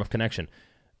is a form of connection.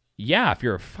 Yeah, if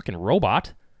you're a fucking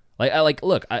robot.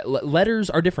 Look,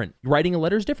 letters are different. Writing a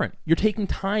letter is different. You're taking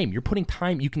time. You're putting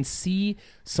time. You can see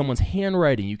someone's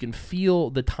handwriting. You can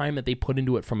feel the time that they put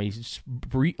into it from a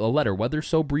letter, whether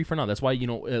so brief or not. That's why,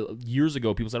 years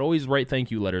ago, people said, always write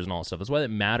thank you letters and all that stuff. That's why that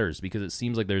matters, because it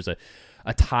seems like there's a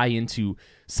tie into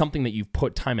something that you've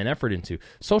put time and effort into.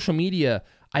 Social media,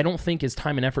 I don't think is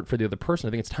time and effort for the other person. I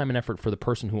think it's time and effort for the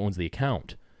person who owns the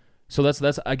account. So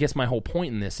that's I guess my whole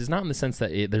point in this is not in the sense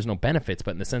that there's no benefits,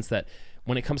 but in the sense that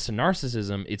when it comes to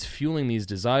narcissism, it's fueling these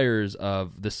desires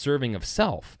of the serving of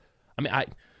self. I mean,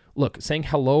 look, saying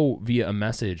hello via a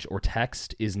message or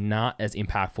text is not as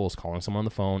impactful as calling someone on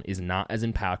the phone, is not as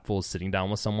impactful as sitting down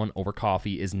with someone over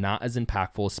coffee, is not as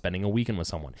impactful as spending a weekend with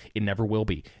someone. It never will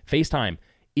be. FaceTime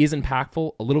is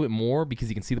impactful a little bit more because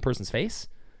you can see the person's face,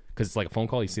 because it's like a phone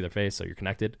call, you see their face, so you're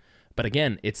connected. But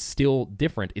again, it's still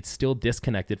different. It's still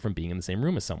disconnected from being in the same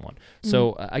room as someone.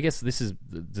 So I guess the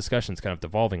discussion's kind of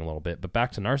devolving a little bit. But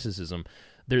back to narcissism,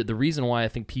 the reason why I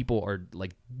think people are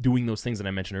like doing those things that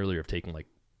I mentioned earlier of taking like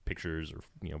pictures or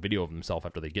video of themselves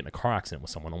after they get in a car accident with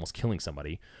someone, almost killing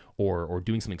somebody, or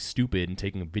doing something stupid and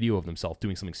taking a video of themselves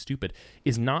doing something stupid,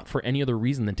 is not for any other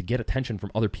reason than to get attention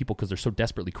from other people because they're so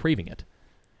desperately craving it.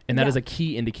 And that is a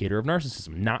key indicator of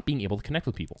narcissism, not being able to connect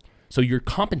with people. So you're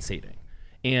compensating.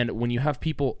 And when you have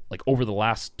people, like over the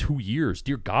last 2 years,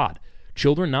 dear God,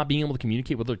 children not being able to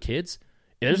communicate with their kids,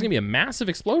 there's going to be a massive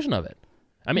explosion of it.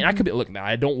 I mean, I could be,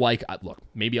 I don't like,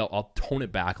 maybe I'll tone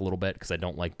it back a little bit because I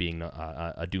don't like being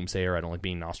a doomsayer. I don't like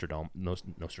being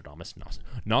Nostradamus,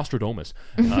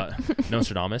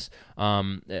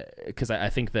 because I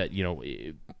think that,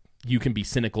 you can be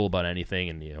cynical about anything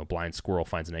and, blind squirrel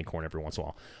finds an acorn every once in a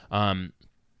while.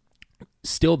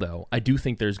 Still, though, I do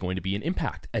think there's going to be an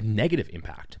impact, a negative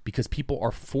impact, because people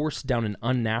are forced down an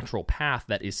unnatural path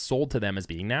that is sold to them as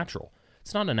being natural.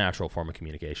 It's not a natural form of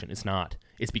communication. It's not.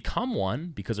 It's become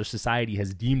one because our society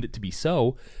has deemed it to be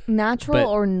so. Natural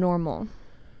or normal?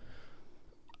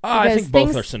 I think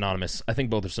both are synonymous.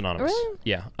 Really?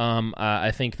 Yeah.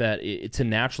 I think that to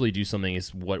naturally do something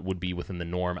is what would be within the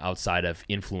norm outside of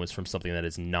influence from something that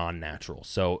is non-natural.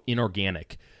 So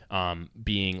inorganic.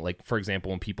 Being like, for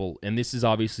example, when people, and this is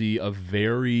obviously a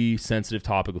very sensitive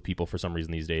topic with people for some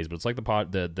reason these days, but it's like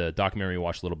the documentary we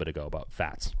watched a little bit ago about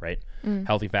fats, right?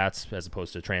 Healthy fats as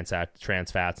opposed to trans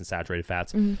fats and saturated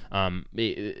fats.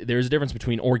 There's a difference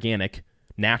between organic,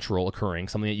 natural occurring,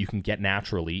 something that you can get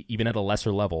naturally, even at a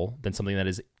lesser level, than something that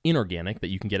is inorganic that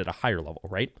you can get at a higher level,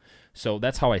 right? So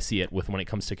that's how I see it when it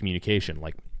comes to communication.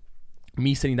 Like,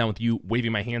 me sitting down with you,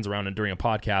 waving my hands around and during a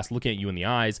podcast, looking at you in the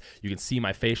eyes. You can see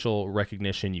my facial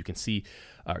recognition. You can see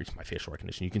my facial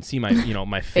recognition. You can see my,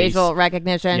 my face. Facial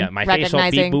recognition. Yeah, my facial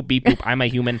beep, boop, beep, boop. I'm a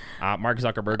human. Mark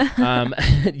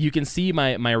Zuckerberg. You can see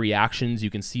my reactions. You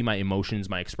can see my emotions,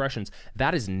 my expressions.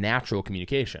 That is natural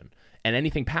communication. And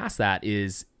anything past that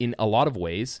is, in a lot of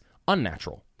ways,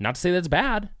 unnatural. Not to say that's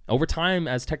bad. Over time,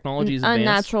 as technology is advanced,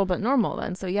 unnatural but normal.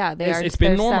 Then, so yeah, it's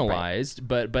been normalized.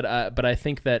 But I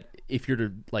think that if you're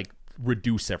to like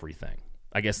reduce everything,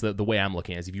 I guess the way I'm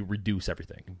looking at it is if you reduce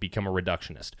everything, become a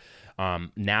reductionist.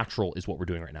 Natural is what we're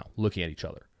doing right now. Looking at each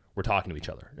other, we're talking to each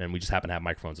other, and we just happen to have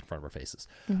microphones in front of our faces.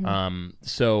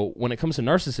 So when it comes to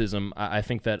narcissism, I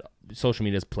think that social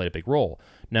media has played a big role.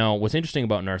 Now, what's interesting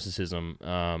about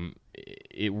narcissism,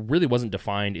 it really wasn't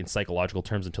defined in psychological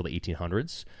terms until the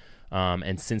 1800s.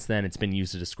 And since then, it's been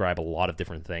used to describe a lot of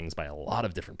different things by a lot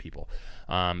of different people.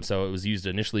 So it was used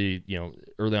initially,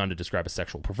 early on to describe a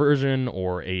sexual perversion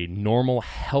or a normal,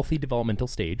 healthy developmental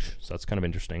stage. So that's kind of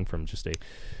interesting from just a,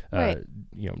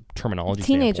 terminology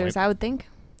teenagers, standpoint. I would think.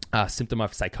 Symptom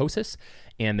of psychosis,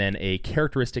 and then a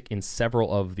characteristic in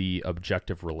several of the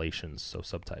objective relations, so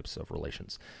subtypes of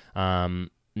relations.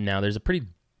 Now, there's a pretty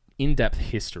in-depth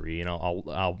history, and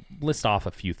I'll list off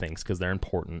a few things because they're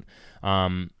important.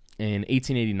 In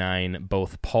 1889,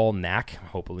 both Paul Nack,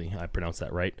 hopefully I pronounced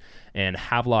that right, and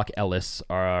Havelock Ellis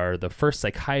are the first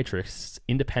psychiatrists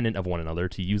independent of one another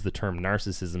to use the term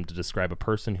narcissism to describe a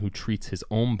person who treats his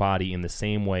own body in the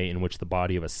same way in which the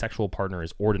body of a sexual partner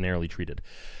is ordinarily treated.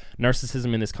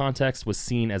 Narcissism in this context was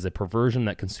seen as a perversion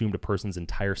that consumed a person's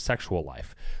entire sexual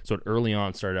life. So it early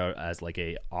on started out as like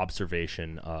a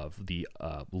observation of the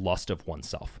lust of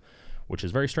oneself, which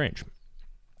is very strange.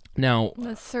 Now,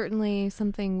 that's certainly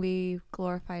something we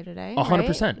glorify today.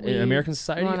 100% right? in American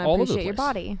society, all over the place. Your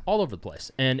body, all over the place,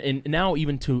 and now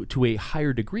even to a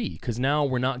higher degree, because now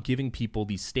we're not giving people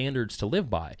these standards to live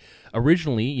by.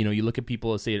 Originally, you look at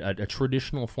people as say a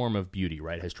traditional form of beauty,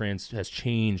 right, has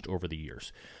changed over the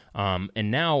years, and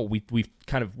now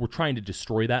we're trying to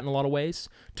destroy that in a lot of ways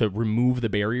to remove the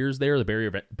barriers there,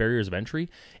 the barriers of entry.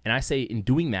 And I say in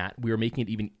doing that, we are making it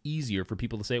even easier for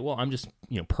people to say, well, I'm just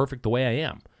perfect the way I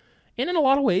am. And in a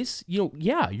lot of ways,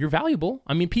 you're valuable.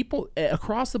 I mean, people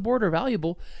across the board are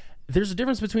valuable. There's a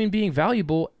difference between being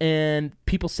valuable and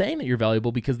people saying that you're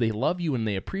valuable because they love you and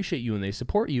they appreciate you and they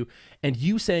support you, and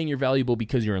you saying you're valuable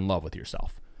because you're in love with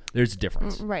yourself. There's a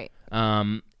difference. Right.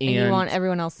 And you want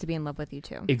everyone else to be in love with you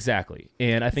too. Exactly.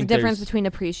 And I think the difference between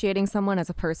appreciating someone as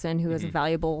a person who is a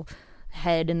valuable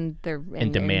head and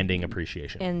demanding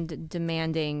appreciation. And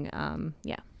demanding,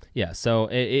 Yeah, so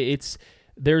it's...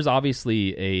 There's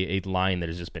obviously a line that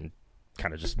has just been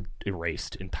kind of just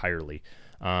erased entirely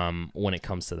when it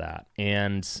comes to that.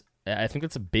 And I think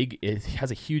it has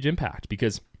a huge impact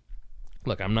because,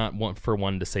 look, I'm not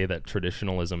one to say that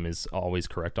traditionalism is always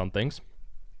correct on things.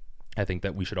 I think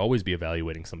that we should always be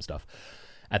evaluating some stuff.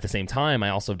 At the same time, I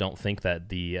also don't think that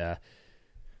the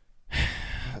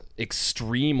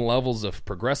extreme levels of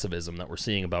progressivism that we're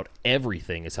seeing about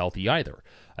everything is healthy either.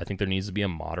 I think there needs to be a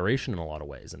moderation in a lot of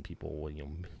ways, and people,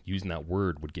 using that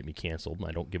word would get me canceled, and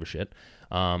I don't give a shit.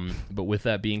 But with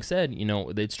that being said,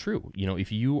 it's true.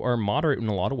 If you are moderate in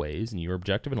a lot of ways, and you're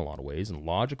objective in a lot of ways, and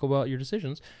logical about your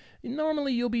decisions,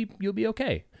 normally you'll be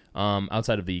okay.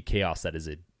 Outside of the chaos that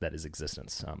is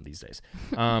existence these days.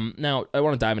 Now, I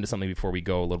want to dive into something before we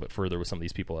go a little bit further with some of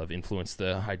these people who have influenced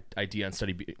the idea and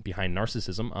study behind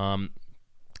narcissism.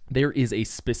 There is a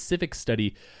specific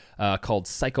study called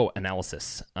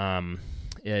psychoanalysis.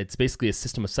 It's basically a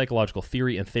system of psychological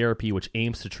theory and therapy which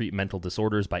aims to treat mental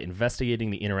disorders by investigating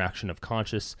the interaction of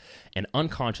conscious and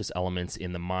unconscious elements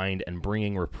in the mind and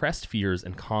bringing repressed fears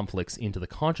and conflicts into the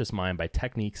conscious mind by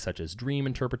techniques such as dream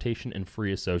interpretation and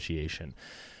free association.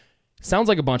 Sounds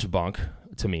like a bunch of bunk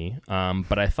to me,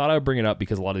 but I thought I would bring it up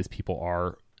because a lot of these people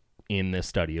are in this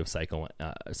study of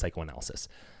psychoanalysis.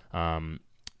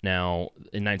 Now,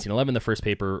 in 1911, the first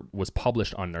paper was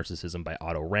published on narcissism by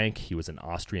Otto Rank. He was an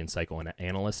Austrian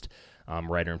psychoanalyst,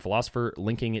 writer, and philosopher,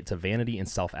 linking it to vanity and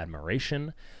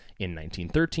self-admiration. In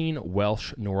 1913,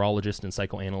 Welsh neurologist and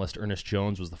psychoanalyst Ernest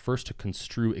Jones was the first to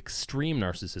construe extreme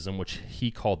narcissism, which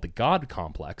he called the God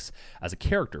complex, as a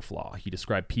character flaw. He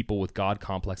described people with God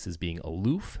complexes being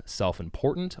aloof,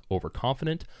 self-important,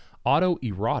 overconfident,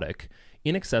 autoerotic,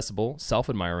 inaccessible,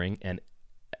 self-admiring, and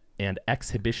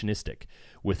exhibitionistic,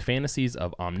 with fantasies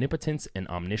of omnipotence and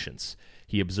omniscience.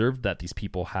 He observed that these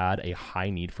people had a high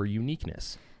need for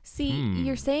uniqueness. See,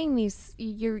 you're saying these,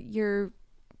 you're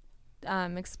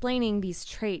explaining these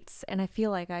traits, and I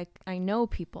feel like I know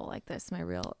people like this in my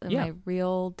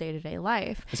real day-to-day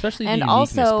life, especially the and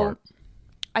uniqueness also part.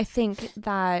 I think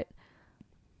that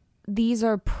these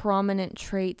are prominent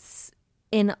traits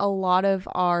in a lot of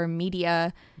our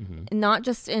media, not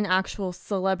just in actual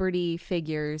celebrity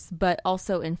figures, but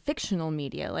also in fictional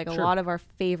media. Like a lot of our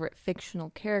favorite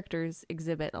fictional characters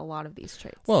exhibit a lot of these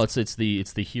traits. Well, it's the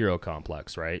hero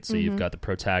complex, right? So you've got the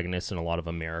protagonist in a lot of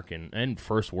American and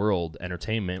first world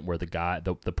entertainment where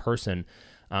the person,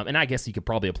 and I guess you could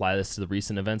probably apply this to the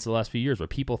recent events of the last few years where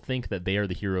people think that they are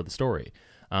the hero of the story.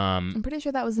 I'm pretty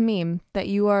sure that was a meme, that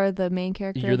you are the main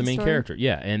character. You're the main story. character,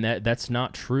 yeah, and that's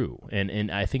not true. And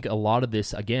I think a lot of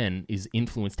this, again, is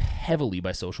influenced heavily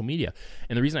by social media.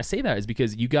 And the reason I say that is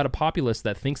because you got a populace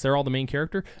that thinks they're all the main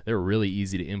character. They're really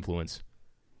easy to influence.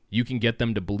 You can get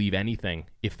them to believe anything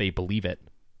if they believe it.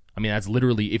 I mean, that's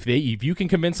literally, if you can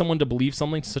convince someone to believe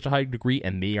something to such a high degree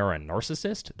and they are a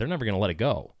narcissist, they're never going to let it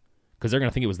go because they're going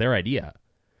to think it was their idea.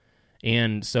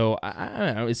 And so, I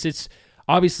don't know, it's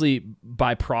obviously,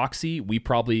 by proxy, we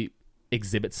probably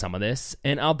exhibit some of this,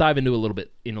 and I'll dive into a little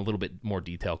bit more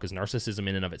detail because narcissism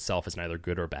in and of itself is neither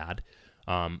good or bad.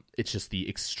 It's just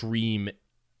the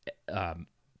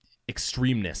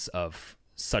extremeness of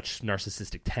such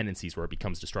narcissistic tendencies where it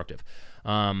becomes destructive.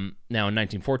 Now, in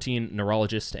 1914,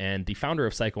 neurologist and the founder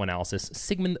of psychoanalysis,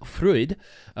 Sigmund Freud,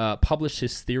 published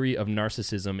his theory of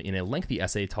narcissism in a lengthy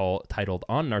essay titled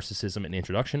On Narcissism, an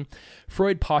Introduction.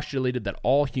 Freud postulated that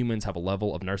all humans have a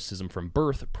level of narcissism from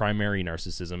birth, primary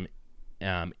narcissism,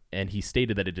 and he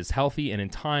stated that it is healthy and in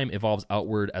time evolves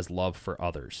outward as love for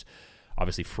others.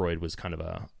 Obviously, Freud was kind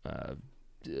of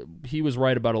he was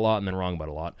right about a lot and then wrong about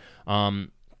a lot.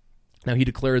 Now, he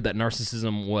declared that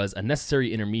narcissism was a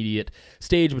necessary intermediate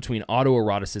stage between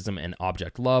autoeroticism and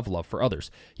object love for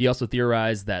others. He also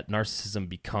theorized that narcissism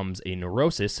becomes a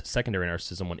neurosis, secondary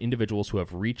narcissism, when individuals who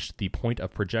have reached the point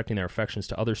of projecting their affections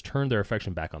to others turn their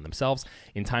affection back on themselves.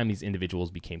 In time, these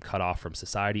individuals became cut off from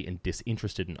society and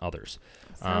disinterested in others.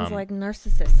 Sounds like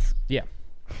narcissists. Yeah.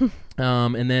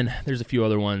 And then there's a few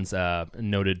other ones.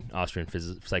 Noted Austrian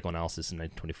psychoanalysis in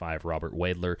 1925, Robert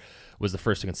Weidler, was the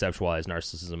first to conceptualize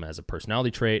narcissism as a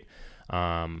personality trait.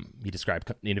 He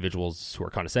described individuals who are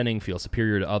condescending, feel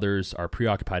superior to others, are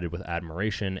preoccupied with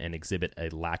admiration, and exhibit a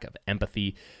lack of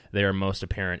empathy. They are most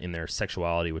apparent in their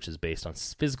sexuality, which is based on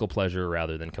physical pleasure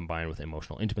rather than combined with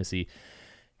emotional intimacy.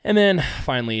 And then,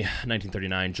 finally,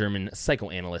 1939, German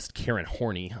psychoanalyst Karen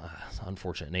Horney,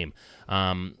 unfortunate name,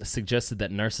 suggested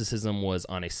that narcissism was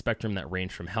on a spectrum that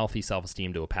ranged from healthy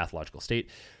self-esteem to a pathological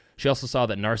state. She also saw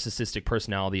that narcissistic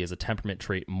personality is a temperament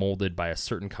trait molded by a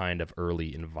certain kind of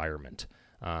early environment.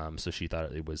 So she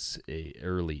thought it was a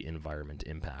early environment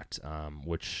impact,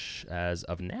 which, as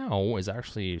of now, is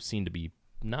actually seen to be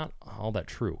not all that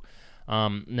true.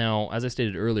 Now, as I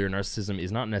stated earlier, narcissism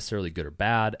is not necessarily good or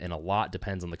bad, and a lot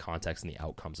depends on the context and the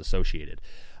outcomes associated.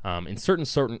 In certain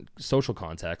social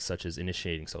contexts, such as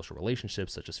initiating social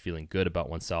relationships, such as feeling good about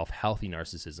oneself, healthy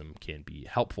narcissism can be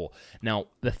helpful. Now,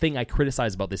 the thing I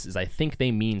criticize about this is I think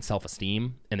they mean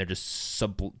self-esteem, and they're just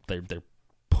they're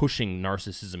pushing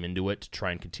narcissism into it to try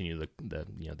and continue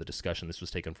the discussion. This was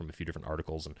taken from a few different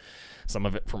articles and some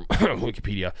of it from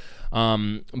Wikipedia.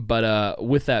 But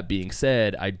with that being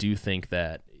said, I do think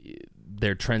that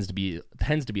there tends to be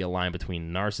a line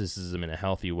between narcissism in a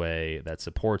healthy way that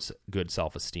supports good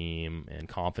self-esteem and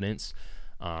confidence,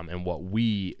 and what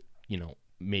we,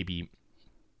 maybe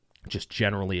just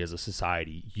generally as a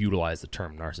society utilize the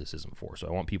term narcissism for. So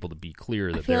I want people to be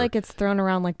clear that I feel like it's thrown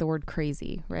around like the word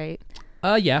crazy, right?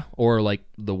 Yeah, or like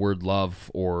the word love,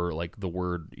 or like the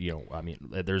word, I mean,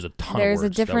 there's a ton of words.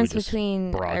 There's a difference that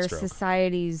between our stroke.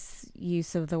 society's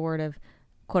use of the word of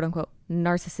quote unquote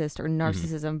narcissist or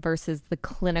narcissism versus the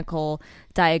clinical,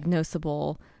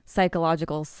 diagnosable,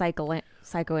 psychological,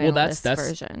 psychoanalyst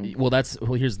version.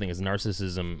 Here's the thing: is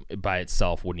narcissism by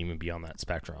itself wouldn't even be on that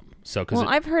spectrum. So,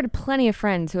 I've heard plenty of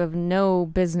friends who have no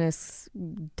business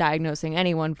diagnosing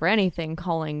anyone for anything,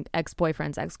 calling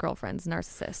ex-boyfriends, ex-girlfriends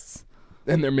narcissists.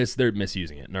 And they're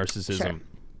misusing it. Narcissism, sure.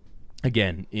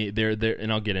 Again, they're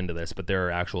and I'll get into this, but there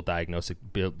are actual there's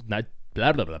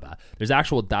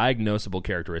actual diagnosable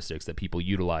characteristics that people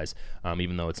utilize,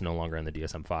 even though it's no longer in the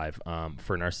DSM-5,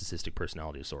 for narcissistic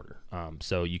personality disorder.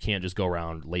 So you can't just go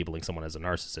around labeling someone as a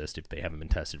narcissist if they haven't been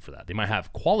tested for that. They might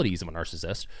have qualities of a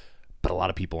narcissist, but a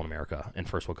lot of people in America and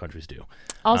first world countries do.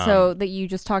 Also, that you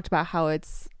just talked about how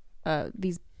it's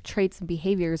these traits and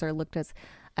behaviors are looked as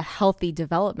a healthy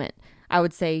development. I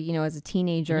would say, as a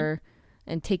teenager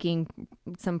and taking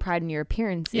some pride in your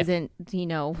appearance isn't,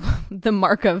 the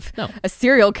mark of a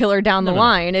serial killer down the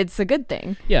line. It's a good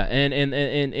thing. Yeah,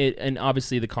 and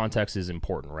obviously the context is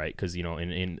important, right? Because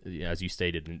in as you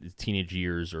stated, in teenage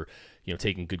years or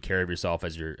taking good care of yourself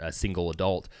as you're a single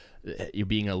adult, you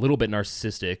being a little bit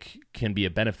narcissistic can be a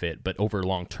benefit, but over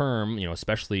long term,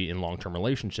 especially in long term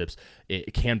relationships,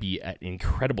 it can be an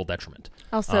incredible detriment.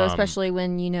 Also, especially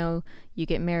when you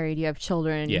get married, you have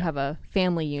children, you have a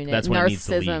family unit. That's when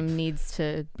narcissism needs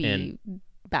to be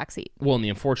backseat. Well, and the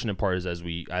unfortunate part is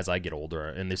as I get older,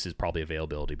 and this is probably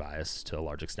availability bias to a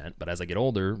large extent, but as I get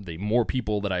older, the more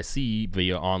people that I see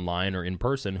via online or in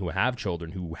person who have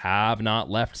children who have not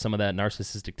left some of that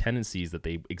narcissistic tendencies that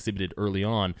they exhibited early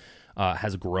on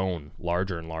has grown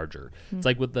larger and larger. It's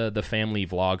like with the family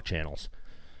vlog channels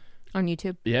on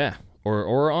YouTube. Yeah.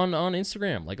 Or on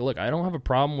Instagram. Like, look, I don't have a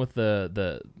problem with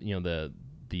the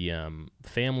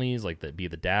families, like be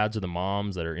the dads or the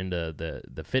moms that are into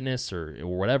the fitness or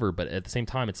whatever, but at the same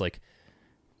time, it's like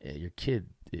your kid,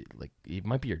 it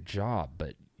might be your job,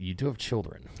 but you do have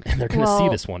children, and they're going to see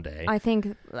this one day. I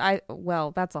think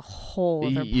that's a whole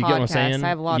other you podcast. Get what I'm saying? I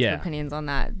have lots of opinions on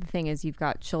that. The thing is, you've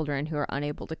got children who are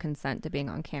unable to consent to being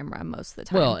on camera most of the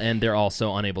time. Well, and they're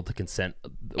also unable to consent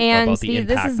and about the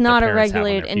impact this is not a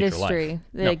regulated industry.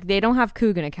 Like, they don't have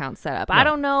Coogan accounts set up. No. I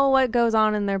don't know what goes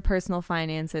on in their personal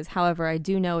finances. However, I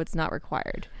do know it's not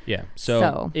required. Yeah.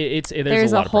 So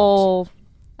there's a whole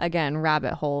again,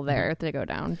 rabbit hole there to go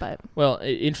down. But well,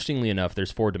 interestingly enough,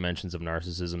 there's 4 dimensions of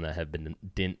narcissism that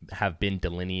have been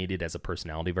delineated as a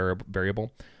personality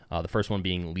variable. The first one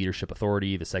being leadership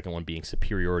authority, the second one being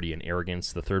superiority and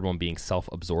arrogance, the third one being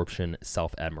self-absorption,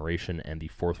 self-admiration, and the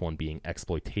fourth one being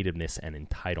exploitativeness and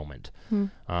entitlement.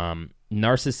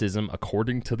 Narcissism,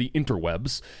 according to the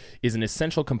interwebs, is an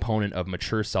essential component of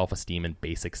mature self-esteem and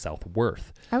basic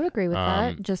self-worth. I would agree with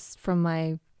that, just from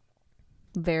my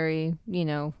very,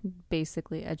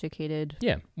 basically educated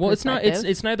well, it's not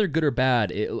it's neither good or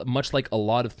bad. Much like a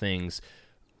lot of things,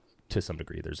 to some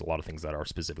degree, there's a lot of things that are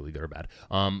specifically good or bad,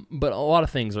 but a lot of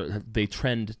things they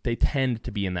tend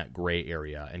to be in that gray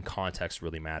area, and context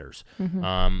really matters.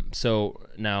 So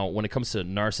now when it comes to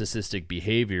narcissistic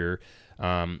behavior,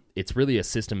 it's really a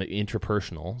system of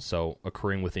interpersonal, so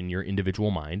occurring within your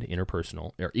individual mind,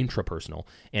 interpersonal or intrapersonal,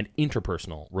 and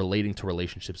interpersonal, relating to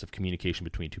relationships of communication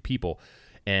between two people.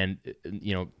 And,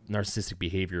 narcissistic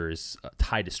behavior is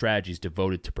tied to strategies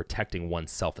devoted to protecting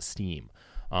one's self-esteem.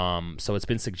 So it's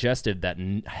been suggested that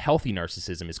healthy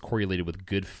narcissism is correlated with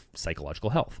good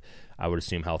psychological health. I would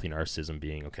assume healthy narcissism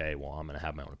being, okay, well, I'm going to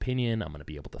have my own opinion. I'm going to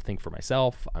be able to think for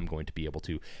myself. I'm going to be able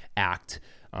to act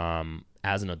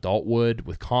as an adult would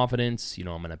with confidence. I'm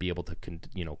going to be able to,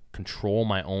 control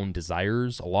my own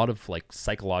desires. A lot of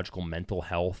psychological mental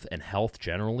health and health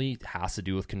generally has to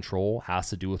do with control, has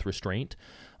to do with restraint.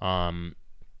 And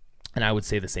I would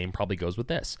say the same probably goes with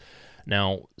this.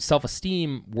 Now,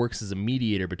 self-esteem works as a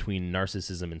mediator between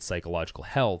narcissism and psychological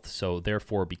health. So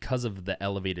therefore, because of the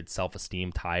elevated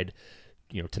self-esteem tied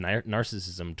to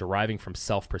narcissism deriving from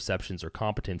self-perceptions or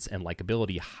competence and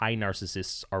likability, high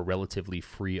narcissists are relatively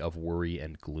free of worry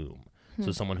and gloom.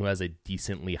 So someone who has a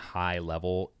decently high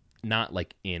level, not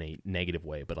in a negative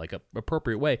way, but a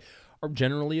appropriate way, are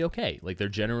generally okay. They're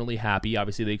generally happy.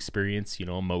 Obviously, they experience,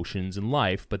 emotions in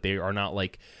life, but they are not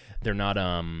they're not,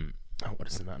 what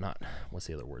is it? What's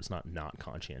the other word? It's not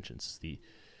conscientious.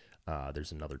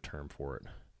 There's another term for it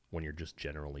when you're just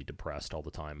generally depressed all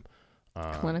the time.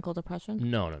 Clinical depression?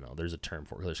 No. There's a term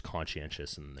for it. There's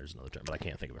conscientious, and there's another term, but I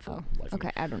can't think of it for life.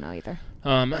 Okay, I don't know either.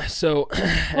 So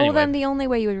well, anyway. Then the only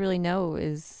way you would really know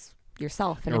is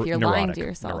yourself, and if you're lying to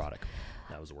yourself. Neurotic.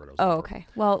 That was the word I was looking for. Okay.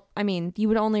 Well, you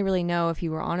would only really know if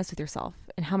you were honest with yourself.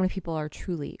 And how many people are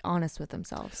truly honest with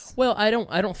themselves? Well, I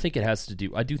don't think it has to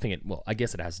do. I do think it. Well, I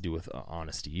guess it has to do with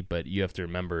honesty. But you have to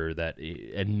remember that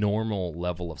a normal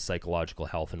level of psychological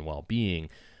health and well-being,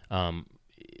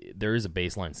 there is a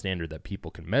baseline standard that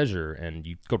people can measure, and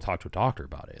you go talk to a doctor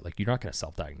about it. You're not going to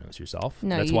self-diagnose yourself.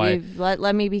 No, that's why.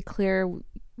 Let me be clear.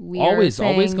 Always go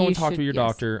and talk to your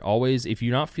doctor. Always, if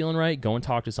you're not feeling right, go and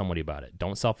talk to somebody about it.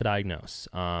 Don't self-diagnose.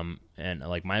 And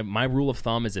my rule of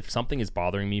thumb is if something is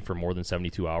bothering me for more than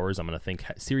 72 hours, I'm going to think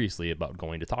seriously about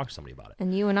going to talk to somebody about it.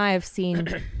 And you and I have seen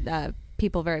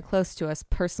people very close to us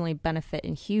personally benefit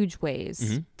in huge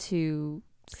ways to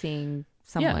seeing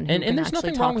someone who can there's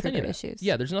nothing wrong with any of that. Issues.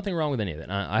 Yeah, there's nothing wrong with any of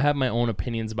it. I have my own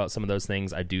opinions about some of those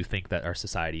things. I do think that our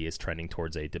society is trending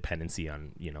towards a dependency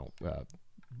on,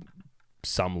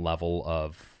 some level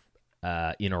of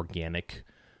inorganic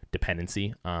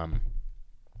dependency.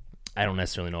 I don't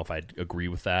necessarily know if I'd agree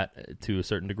with that to a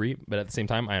certain degree, but at the same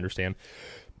time, I understand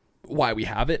why we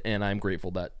have it, and I'm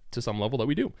grateful that to some level that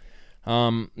we do.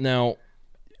 Now,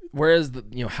 whereas the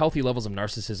healthy levels of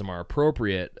narcissism are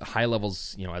appropriate, high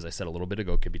levels, as I said a little bit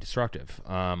ago, could be destructive.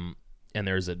 And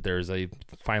there's a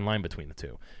fine line between the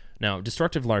two. Now,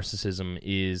 destructive narcissism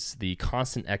is the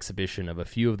constant exhibition of a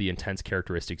few of the intense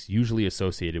characteristics usually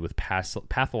associated with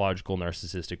pathological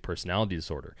narcissistic personality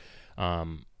disorder.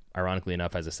 Ironically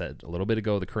enough, as I said a little bit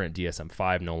ago, the current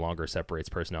DSM-5 no longer separates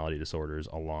personality disorders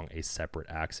along a separate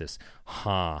axis.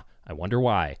 I wonder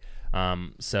why.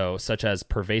 So, such as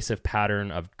pervasive pattern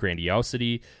of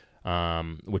grandiosity,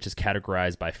 which is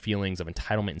categorized by feelings of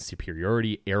entitlement and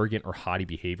superiority, arrogant or haughty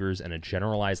behaviors, and a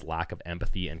generalized lack of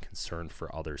empathy and concern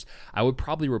for others. I would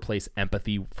probably replace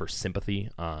empathy for sympathy.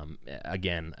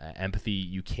 Again, empathy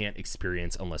you can't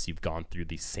experience unless you've gone through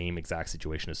the same exact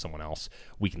situation as someone else.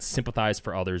 We can sympathize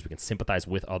for others. We can sympathize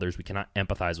with others. We cannot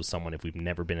empathize with someone if we've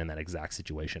never been in that exact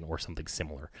situation or something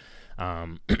similar.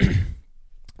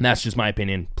 That's just my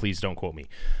opinion. Please don't quote me.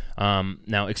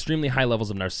 Now, extremely high levels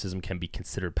of narcissism can be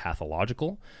considered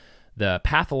pathological. The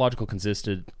pathological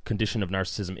condition of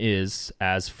narcissism is,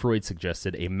 as Freud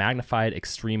suggested, a magnified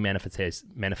extreme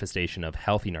manifestation of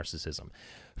healthy narcissism.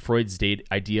 Freud's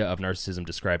idea of narcissism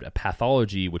described a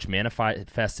pathology which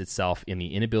manifests itself in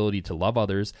the inability to love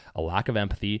others, a lack of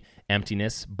empathy,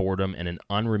 emptiness, boredom, and an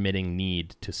unremitting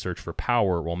need to search for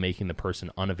power while making the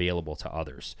person unavailable to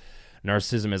others.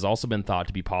 Narcissism has also been thought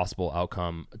to be a possible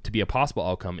outcome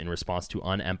in response to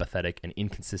unempathetic and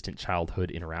inconsistent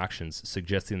childhood interactions,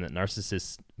 suggesting that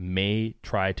narcissists may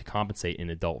try to compensate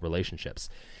in adult relationships.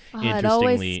 It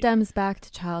always stems back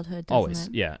to childhood, doesn't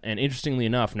it? Yeah. And interestingly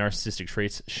enough, narcissistic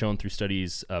traits shown through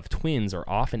studies of twins are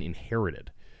often inherited,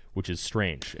 which is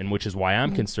strange, and which is why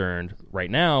I'm concerned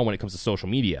right now when it comes to social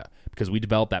media, because we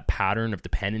develop that pattern of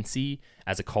dependency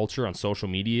as a culture on social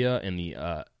media and the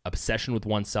obsession with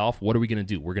oneself. What are we going to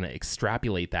do? We're going to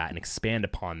extrapolate that and expand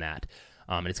upon that.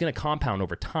 And it's going to compound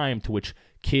over time, to which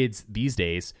kids these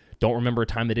days don't remember a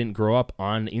time they didn't grow up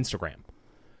on Instagram.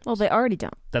 Well, they already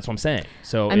don't. That's what I'm saying.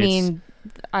 So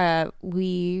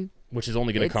which is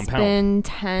only going to compound.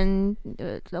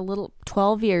 It's been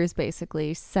 12 years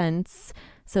basically since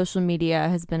social media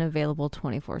has been available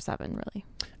 24/7, really.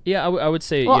 Yeah, I would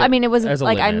say. Well, yeah, it was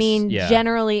like, yeah.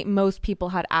 Generally most people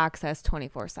had access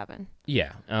 24/7.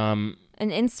 Yeah. And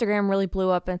Instagram really blew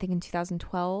up, I think, in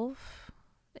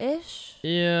 2012-ish.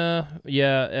 Yeah.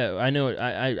 I know.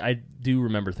 I do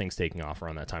remember things taking off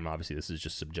around that time. Obviously, this is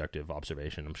just subjective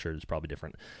observation. I'm sure it's probably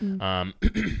different.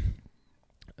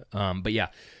 But yeah.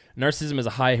 Narcissism is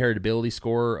a high heritability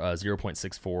score,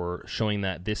 0.64, showing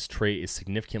that this trait is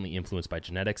significantly influenced by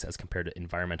genetics as compared to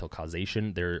environmental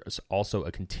causation. There's also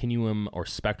a continuum or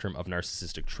spectrum of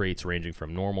narcissistic traits ranging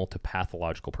from normal to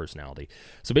pathological personality.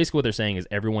 So basically what they're saying is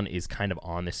everyone is kind of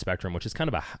on this spectrum, which is kind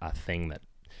of a thing that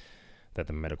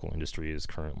the medical industry is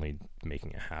currently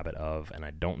making a habit of, and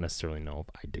I don't necessarily know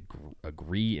if I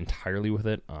agree entirely with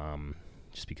it.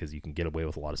 Just because you can get away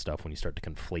with a lot of stuff when you start to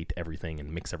conflate everything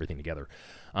and mix everything together,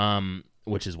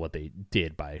 which is what they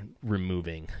did by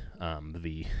removing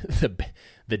the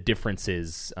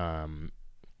differences,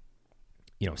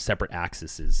 separate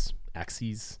axes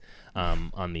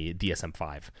on the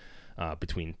DSM-5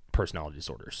 between personality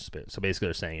disorders. So basically,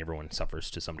 they're saying everyone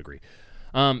suffers to some degree.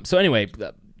 So anyway,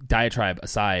 diatribe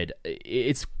aside,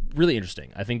 it's really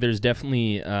interesting. I think there's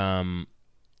definitely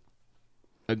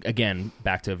again,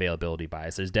 back to availability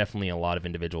bias. There's definitely a lot of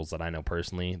individuals that I know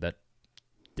personally that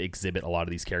exhibit a lot of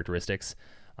these characteristics.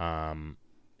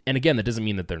 And again, that doesn't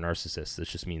mean that they're narcissists. This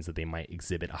just means that they might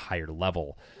exhibit a higher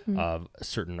level of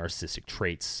certain narcissistic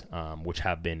traits, which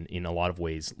have been in a lot of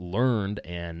ways learned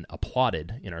and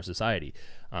applauded in our society.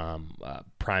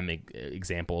 Prime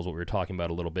example is what we were talking about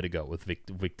a little bit ago with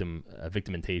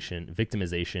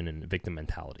victimization and victim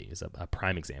mentality is a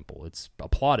prime example. It's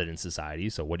applauded in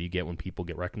society. So what do you get when people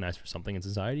get recognized for something in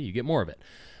society? You get more of it.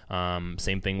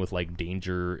 Same thing with like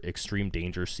extreme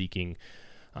danger seeking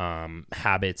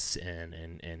habits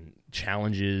and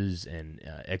challenges and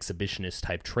exhibitionist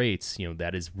type traits,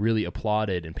 that is really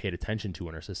applauded and paid attention to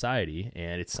in our society.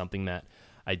 And it's something that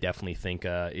I definitely think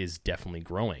is definitely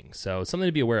growing. So it's something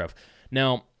to be aware of.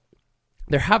 Now,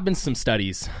 there have been some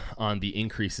studies on the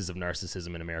increases of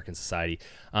narcissism in American society.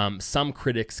 Some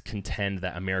critics contend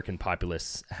that American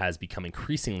populace has become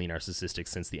increasingly narcissistic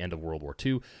since the end of World War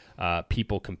II.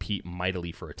 People compete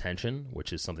mightily for attention,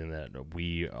 which is something that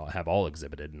we have all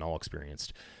exhibited and all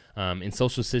experienced. In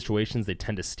social situations, they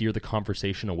tend to steer the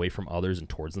conversation away from others and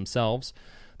towards themselves.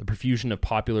 The profusion of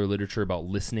popular literature about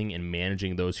listening and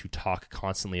managing those who talk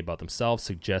constantly about themselves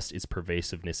suggests its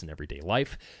pervasiveness in everyday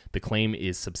life. The claim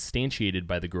is substantiated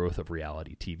by the growth of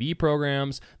reality TV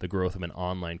programs, the growth of an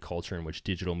online culture in which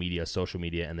digital media, social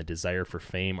media, and the desire for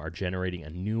fame are generating a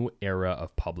new era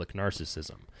of public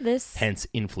narcissism. Hence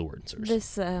influencers.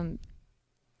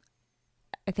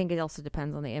 This I think it also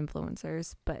depends on the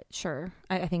influencers, but sure.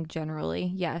 I think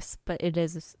generally, yes, but it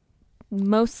is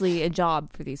mostly a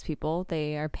job for these people.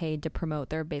 They are paid to promote.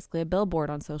 They're basically a billboard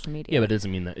on social media. Yeah, but it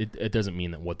doesn't mean that it doesn't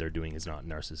mean that what they're doing is not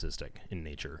narcissistic in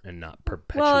nature and not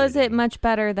perpetuating. Well, is it much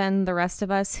better than the rest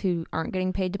of us who aren't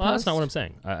getting paid to post? That's not what I'm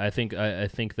saying. I think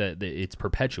that it's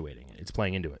perpetuating it. It's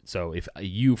playing into it. So if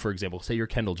you, for example, say you're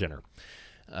Kendall Jenner,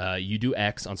 you do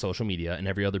X on social media, and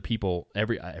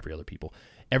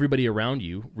everybody around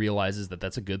you realizes that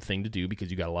that's a good thing to do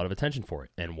because you got a lot of attention for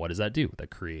it. And what does that do?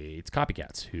 That creates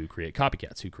copycats who create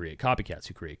copycats who create copycats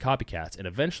who create copycats. And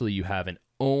eventually you have an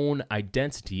own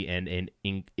identity and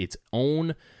its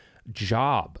own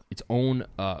job, its own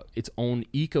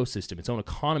ecosystem, its own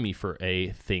economy for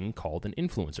a thing called an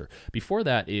influencer. Before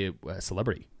that, a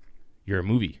celebrity. You're a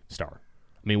movie star.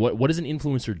 I mean, what does an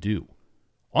influencer do?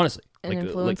 Honestly. An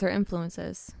influencer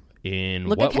influences. In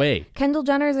what way? Kendall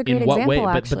Jenner is a great in what example,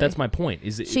 way? actually. But that's my point.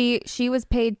 Is it, she was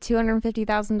paid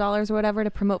 $250,000 or whatever to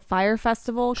promote Fire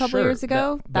Festival a couple years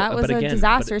ago. That was a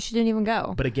disaster. She didn't even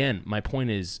go. But again, my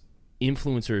point is,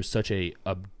 influencer is such a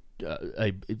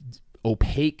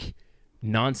opaque,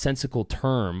 nonsensical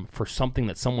term for something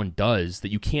that someone does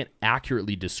that you can't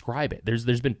accurately describe it.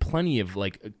 There's been plenty of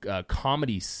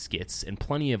comedy skits and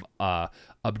plenty of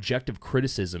objective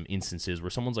criticism instances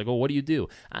where someone's like, "Oh, what do you do?"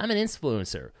 "I'm an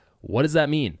influencer." What does that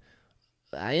mean?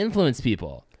 "I influence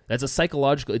people." That's a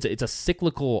psychological. It's a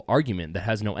cyclical argument that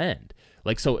has no end.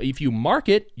 So if you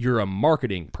market, you're a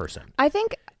marketing person. I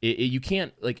think you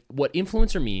can't what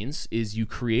influencer means is you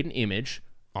create an image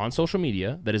on social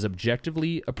media that is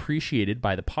objectively appreciated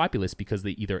by the populace because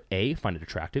they either A, find it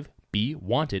attractive, B,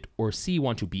 want it, or C,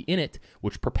 want to be in it,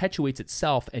 which perpetuates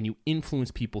itself, and you influence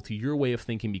people to your way of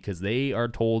thinking because they are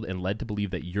told and led to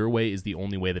believe that your way is the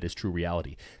only way that is true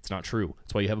reality. It's not true.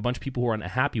 That's why you have a bunch of people who are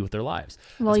unhappy with their lives.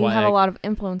 Well, you have a lot of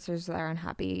influencers that are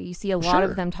unhappy. You see a lot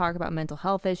of them talk about mental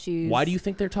health issues. Why do you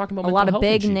think they're talking about mental health issues? A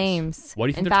lot of big names. Why do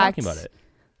you think they're talking about it?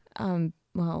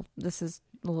 Well, this is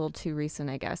a little too recent,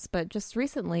 I guess, but just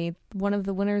recently, one of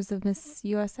the winners of Miss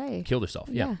USA killed herself.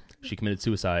 Yeah. She committed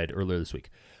suicide earlier this week.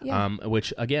 Yeah.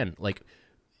 Which again,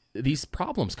 these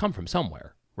problems come from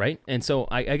somewhere, right? And so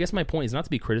I guess my point is not to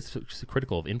be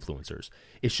critical of influencers.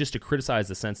 It's just to criticize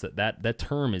the sense that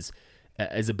term is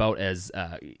about as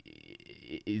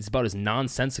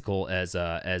nonsensical as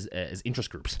interest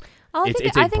groups. I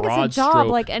think it's a job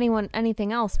like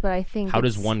anything else, but I think how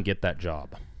does one get that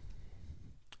job?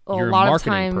 Well, a lot of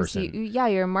times,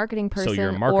 you're a marketing person, so you're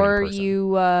a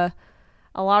marketing person.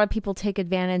 A lot of people take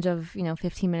advantage of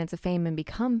 15 minutes of fame and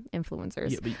become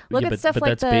influencers. Look at stuff like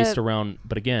that's based around.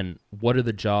 But again, what's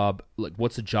the job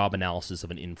analysis of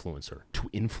an influencer? To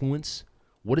influence?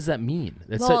 What does that mean?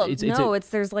 There's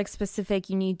specific.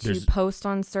 You need to post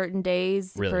on certain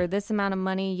days for this amount of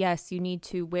money. Yes, you need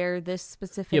to wear this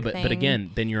specific thing. But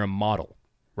again, then you're a model,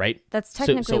 right? That's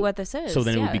technically what this is. So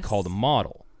then it would be called a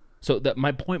model. So that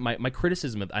my point, my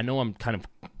criticism, I know I'm kind of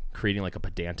creating a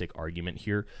pedantic argument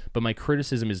here, but my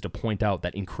criticism is to point out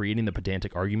that in creating the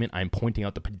pedantic argument, I'm pointing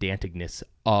out the pedanticness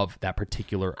of that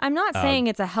particular. I'm not saying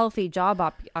it's a healthy job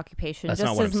occupation, just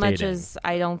as much as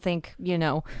I don't think,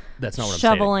 that's not what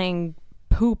shoveling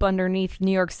poop underneath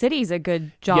New York City is a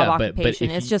good job occupation.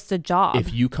 It's just a job.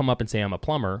 If you come up and say I'm a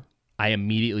plumber, I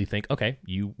immediately think, okay,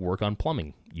 you work on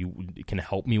plumbing. You can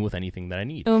help me with anything that I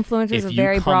need. Influencers are very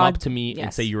broad. If you come up to me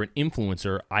and say you're an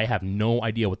influencer, I have no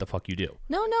idea what the fuck you do.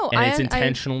 No. And it's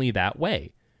intentionally that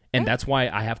way. And that's why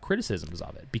I have criticisms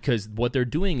of it. Because what they're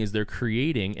doing is they're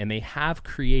creating, and they have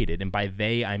created, and by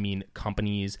they, I mean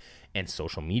companies and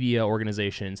social media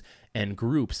organizations and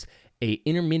groups, a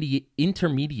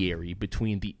intermediary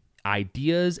between the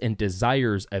ideas and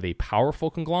desires of a powerful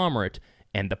conglomerate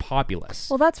and the populace.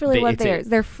 Well, that's really what they are.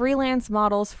 They're freelance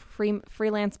models,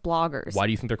 freelance bloggers. Why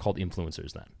do you think they're called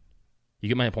influencers then? You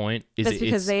get my point? That's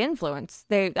because they influence.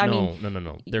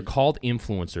 No. They're called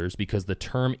influencers because the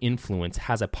term influence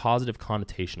has a positive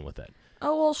connotation with it.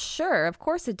 Oh, well, sure. Of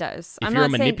course it does. If you're a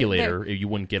manipulator, you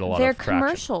wouldn't get a lot of traction. They're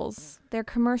commercials. They're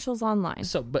commercials online.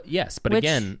 So, but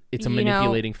again, it's a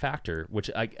manipulating factor,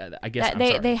 which I guess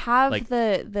they have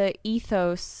the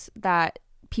ethos that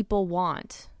people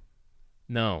want.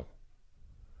 No.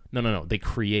 They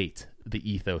create the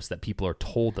ethos that people are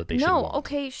told that they should want. No,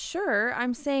 okay, sure.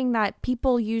 I'm saying that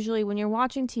people usually, when you're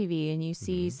watching TV and you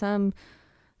see some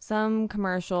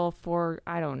commercial for,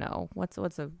 I don't know, what's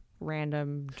a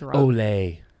random drug?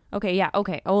 Olay. Okay, yeah,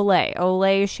 okay.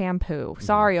 Olay shampoo.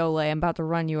 Sorry, Olay, I'm about to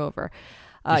run you over.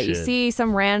 You see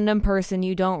some random person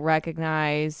you don't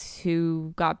recognize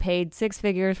who got paid 6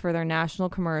 figures for their national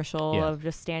commercial of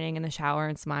just standing in the shower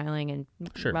and smiling and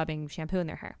rubbing shampoo in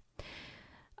their hair.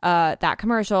 that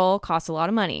commercial costs a lot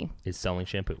of money. Is selling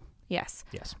shampoo. Yes.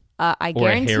 Yes. I or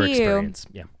guarantee a hair you experience.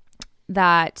 Yeah.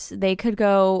 that they could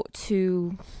go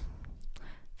to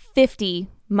 50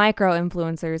 micro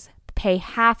influencers, pay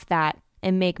half that,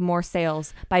 and make more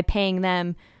sales by paying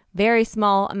them very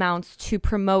small amounts to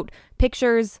promote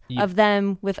pictures of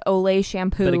them with Olay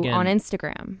shampoo again, on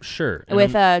Instagram. Sure.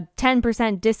 With a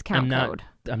 10% discount code.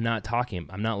 I'm not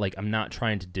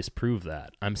trying to disprove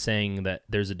that. I'm saying that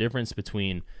there's a difference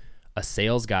between a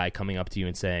sales guy coming up to you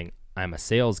and saying, I'm a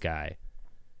sales guy,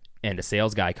 and a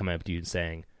sales guy coming up to you and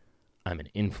saying, I'm an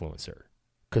influencer.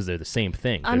 Because they're the same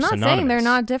thing. I'm not saying they're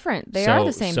not different. They are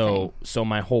the same thing. So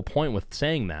my whole point with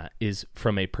saying that is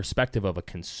from a perspective of a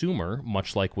consumer,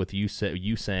 much like with you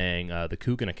saying the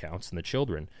Coogan accounts and the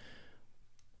children,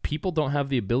 people don't have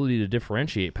the ability to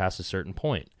differentiate past a certain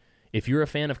point. If you're a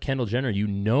fan of Kendall Jenner, you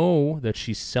know that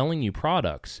she's selling you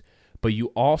products, but you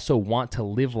also want to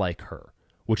live like her,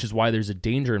 which is why there's a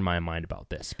danger in my mind about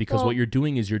this. Because what you're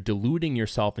doing is you're deluding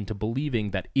yourself into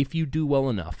believing that if you do well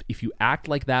enough, if you act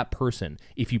like that person,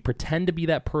 if you pretend to be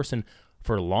that person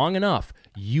for long enough,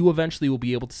 you eventually will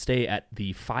be able to stay at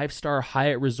the 5-star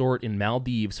Hyatt Resort in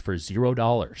Maldives for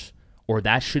 $0. Or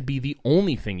that should be the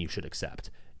only thing you should accept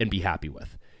and be happy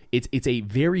with. It's a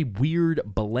very weird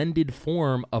blended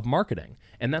form of marketing.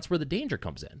 And that's where the danger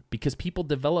comes in, because people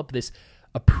develop this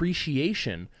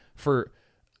appreciation for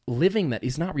living that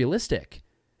is not realistic.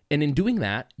 And in doing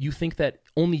that, you think that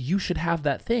only you should have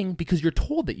that thing because you're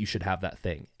told that you should have that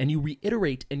thing. And you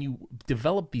reiterate and you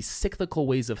develop these cyclical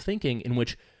ways of thinking in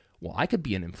which, well, I could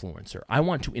be an influencer. I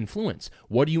want to influence.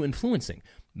 What are you influencing?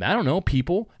 I don't know,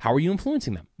 people. How are you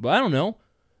influencing them? Well, I don't know.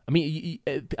 I mean,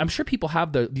 I'm sure people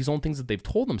have these own things that they've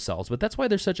told themselves, but that's why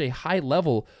there's such a high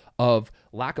level of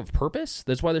lack of purpose.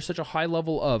 That's why there's such a high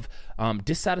level of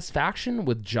dissatisfaction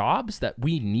with jobs that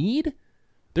we need.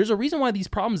 There's a reason why these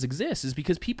problems exist, is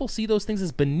because people see those things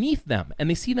as beneath them, and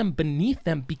they see them beneath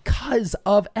them because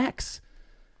of X.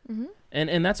 Mm-hmm.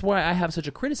 And that's why I have such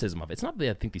a criticism of it. It's not that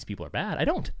I think these people are bad. I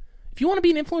don't. If you want to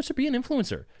be an influencer, be an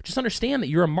influencer. Just understand that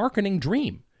you're a marketing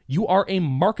dream. You are a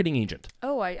marketing agent.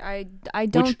 Oh, I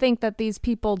don't think that these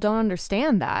people don't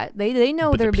understand that. They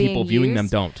know they're being used. People viewing them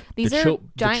don't. These are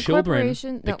giant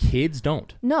corporations. The kids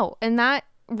don't. No, and that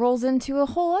rolls into a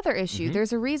whole other issue. Mm-hmm.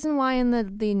 There's a reason why in the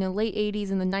late 80s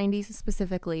and the 90s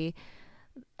specifically,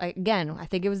 again, I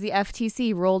think it was the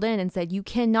FTC rolled in and said, you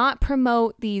cannot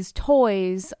promote these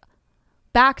toys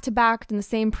back to back in the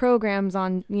same programs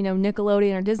on,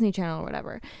 Nickelodeon or Disney Channel or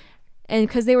whatever. And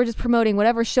because they were just promoting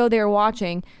whatever show they were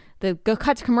watching, the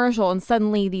cut to commercial, and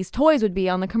suddenly these toys would be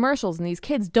on the commercials, and these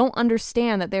kids don't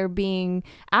understand that they're being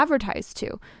advertised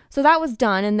to. So that was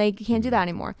done, and they can't do that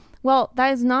anymore. Well,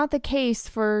 that is not the case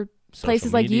for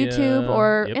places like YouTube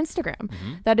or Instagram.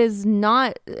 Mm-hmm. That is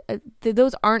not,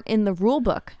 those aren't in the rule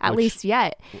book, at least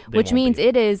yet, which means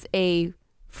it is a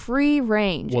free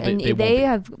range. Well, and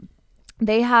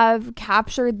they have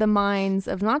captured the minds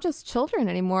of not just children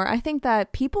anymore. I think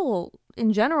that people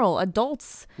in general,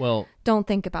 adults, don't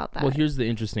think about that. Well, here's the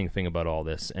interesting thing about all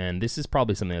this, and this is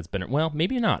probably something that's been,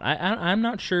 maybe not. I'm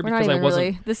not sure. We're because not even I wasn't.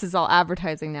 Really, this is all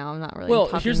advertising now. I'm not really. Well,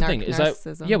 talking here's the thing: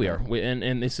 narcissism, we are,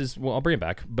 and this is. Well, I'll bring it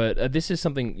back, but this is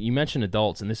something you mentioned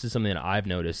adults, and this is something that I've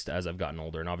noticed as I've gotten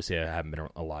older, and obviously I haven't been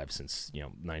alive since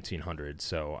 1900,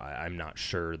 so I'm not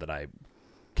sure that I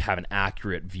have an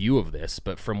accurate view of this,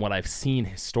 but from what I've seen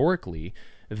historically,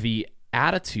 the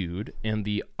attitude and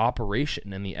the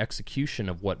operation and the execution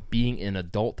of what being an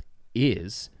adult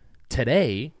is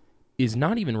today is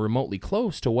not even remotely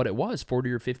close to what it was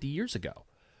 40 or 50 years ago.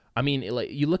 I mean,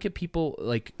 you look at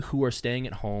people who are staying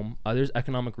at home. There's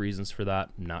economic reasons for that.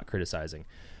 I'm not criticizing,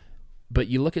 but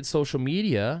you look at social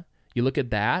media. You look at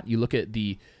that. You look at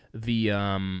the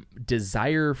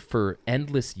desire for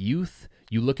endless youth.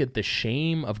 You look at the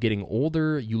shame of getting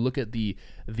older. You look at the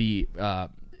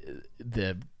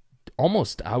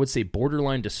almost, I would say,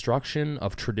 borderline destruction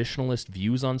of traditionalist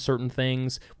views on certain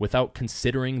things without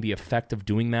considering the effect of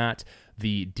doing that,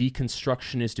 the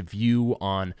deconstructionist view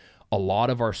on a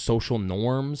lot of our social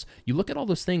norms. You look at all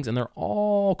those things and they're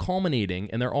all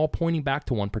culminating and they're all pointing back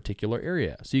to one particular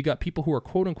area. So you got people who are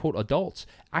quote unquote adults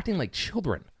acting like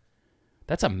children.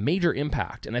 That's a major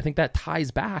impact. And I think that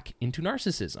ties back into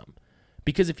narcissism.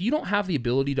 Because if you don't have the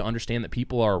ability to understand that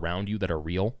people are around you that are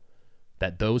real,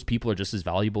 that those people are just as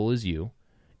valuable as you,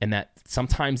 and that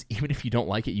sometimes, even if you don't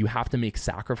like it, you have to make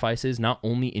sacrifices, not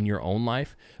only in your own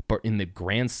life, but in the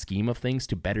grand scheme of things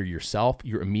to better yourself,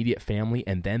 your immediate family,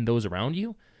 and then those around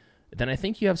you, then I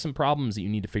think you have some problems that you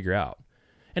need to figure out.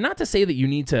 And not to say that you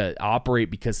need to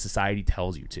operate because society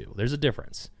tells you to. There's a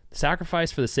difference.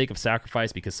 Sacrifice for the sake of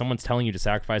sacrifice because someone's telling you to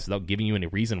sacrifice without giving you any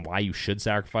reason why you should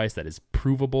sacrifice that is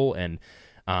provable and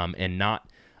not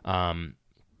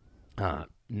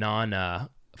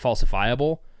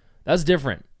falsifiable. That's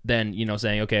different than,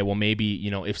 saying, okay, well, maybe,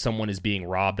 if someone is being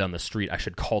robbed on the street, I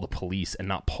should call the police and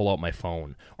not pull out my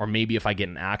phone. Or maybe if I get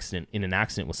in an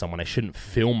accident with someone, I shouldn't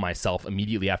film myself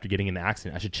immediately after getting in the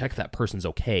accident. I should check if that person's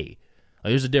okay.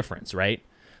 There's a difference, right?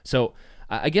 So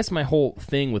I guess my whole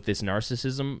thing with this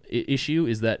narcissism issue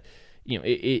is that,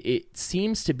 it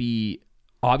seems to be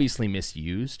obviously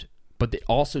misused, but it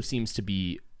also seems to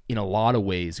be, in a lot of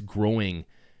ways, growing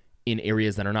in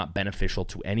areas that are not beneficial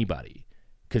to anybody.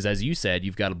 Because as you said,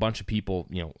 you've got a bunch of people,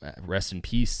 rest in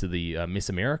peace to the Miss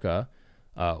America.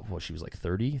 She was like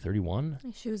 30, 31?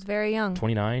 She was very young.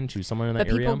 29? She was somewhere in that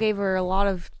area? But people gave her a lot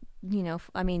of,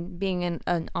 being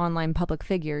an online public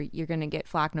figure, you're going to get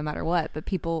flack no matter what. But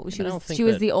she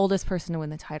was the oldest person to win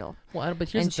the title. Well, but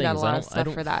here's the thing. She got a lot of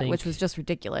stuff for that, which was just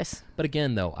ridiculous. But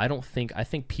again, though, I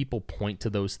think people point to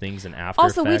those things in after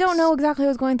Also, effects. we don't know exactly what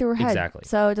was going through her head. Exactly.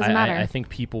 So it doesn't matter. I think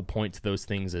people point to those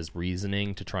things as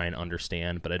reasoning to try and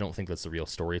understand, but I don't think that's the real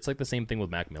story. It's like the same thing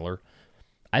with Mac Miller.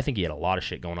 I think he had a lot of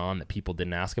shit going on that people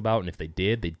didn't ask about, and if they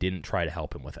did, they didn't try to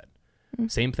help him with it. Mm-hmm.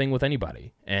 Same thing with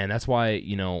anybody. And that's why,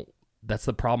 that's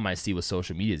the problem I see with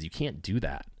social media is you can't do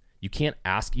that. You can't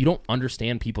ask. You don't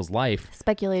understand people's life.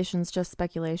 Speculation's just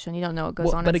speculation. You don't know what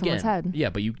goes on in someone's head. Yeah,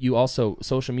 but you also,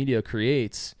 social media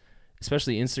creates,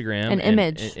 especially Instagram,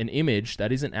 an image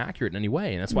that isn't accurate in any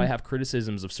way. And that's why I have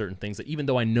criticisms of certain things that even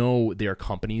though I know there are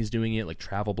companies doing it, like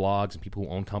travel blogs and people who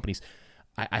own companies,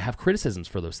 I have criticisms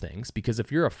for those things because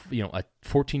if you're a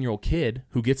 14-year-old kid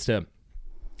who gets to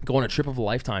go on a trip of a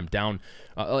lifetime down,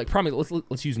 probably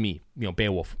let's use me,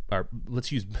 Baewolf, or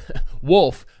let's use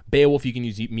Wolf, Baewolf. You can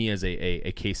use me as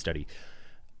a case study.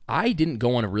 I didn't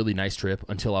go on a really nice trip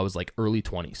until I was like early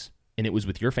 20s, and it was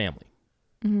with your family.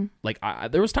 Mm-hmm. Like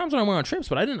there was times when I went on trips,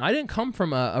 but I didn't come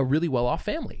from a really well off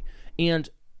family. And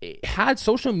had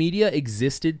social media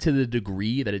existed to the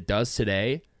degree that it does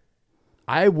today,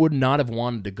 I would not have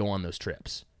wanted to go on those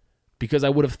trips. Because I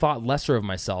would have thought lesser of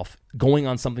myself going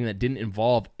on something that didn't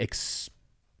involve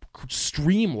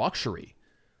extreme luxury.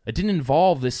 It didn't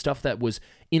involve this stuff that was,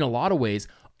 in a lot of ways,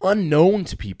 unknown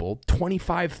to people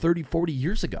 25, 30, 40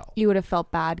 years ago. You would have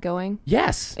felt bad going?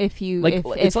 Yes. If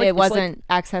it wasn't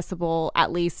accessible,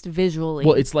 at least visually.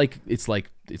 Well, it's like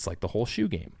the whole shoe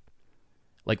game.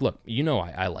 Like, look,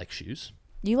 I like shoes.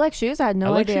 You like shoes? I had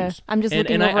no idea. Shoes. I'm just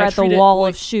looking over at the wall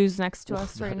of shoes next to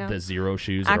us right now. The zero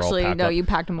shoes. Actually, are all packed up. You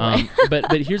packed them away.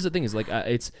 But here's the thing: is like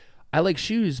I like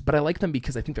shoes, but I like them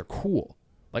because I think they're cool.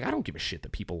 Like I don't give a shit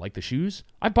that people like the shoes.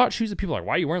 I bought shoes that people are like,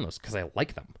 why are you wearing those? Because I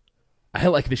like them. I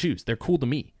like the shoes. They're cool to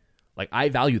me. Like I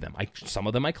value them. Some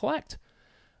of them I collect.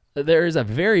 There is a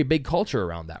very big culture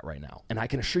around that right now, and I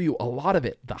can assure you, a lot of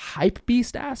it, the hype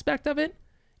beast aspect of it,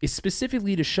 is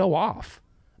specifically to show off.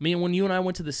 I mean, when you and I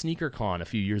went to the sneaker con a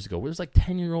few years ago, there was like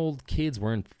 10-year-old kids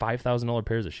wearing $5,000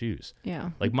 pairs of shoes. Yeah.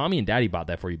 Like mommy and daddy bought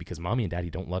that for you because mommy and daddy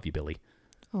don't love you, Billy.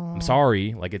 Aww. I'm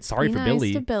sorry. Like it's sorry Be for nice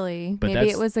Billy. To Billy. But maybe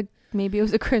it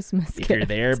was a Christmas if gift. You're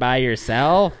there by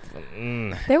yourself.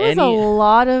 There was a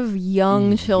lot of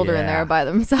young children there by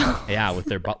themselves. Yeah, with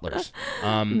their butlers.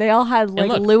 They all had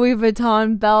Louis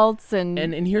Vuitton belts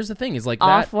and here's the thing is like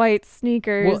off-white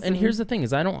sneakers. Well, and here's the thing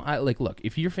is look,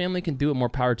 if your family can do it, more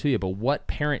power to you. But what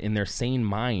parent in their sane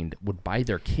mind would buy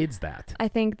their kids that? I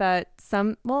think that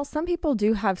some people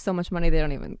do have so much money they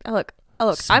don't even look.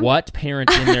 What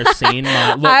parent in their sane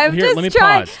mind? Look, let me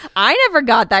pause. pause. I never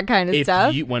got that kind of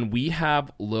stuff. When we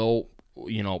have little,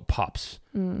 pups,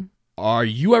 are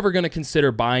you ever going to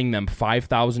consider buying them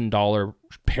 $5,000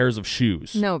 pairs of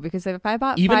shoes? No, because if I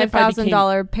bought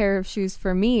 $5,000 pair of shoes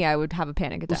for me, I would have a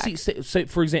panic attack. Well, say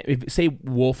for example, say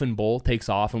Wolf and Bull takes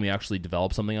off and we actually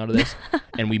develop something out of this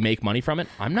and we make money from it.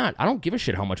 I don't give a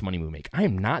shit how much money we make. I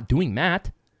am not doing that.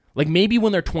 Like maybe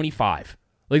when they're 25.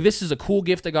 Like, this is a cool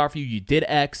gift I got for you. You did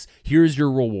X. Here's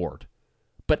your reward.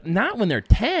 But not when they're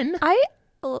 10.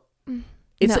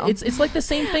 It's like the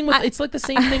same thing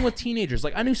with teenagers.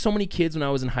 Like, I knew so many kids when I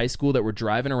was in high school that were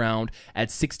driving around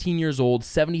at 16 years old,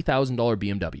 $70,000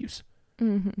 BMWs.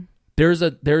 Mm-hmm.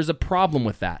 There's a problem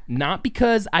with that. Not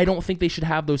because I don't think they should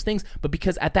have those things, but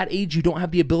because at that age you don't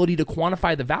have the ability to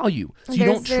quantify the value, so you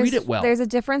don't treat it well. There's a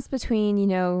difference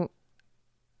between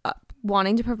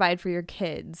wanting to provide for your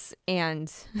kids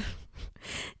and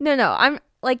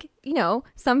like, you know,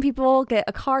 some people get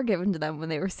a car given to them when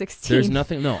they were 16. There's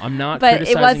nothing. No, I'm not. But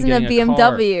it wasn't a Car.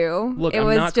 BMW. Look, it I'm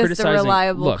was not just a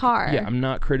reliable car. Yeah, I'm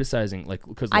not criticizing. Like,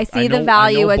 because I see the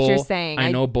value what you're saying.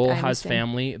 I know Bull I has understand.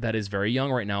 family that is very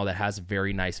young right now that has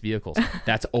very nice vehicles.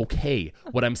 That's okay.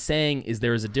 What I'm saying is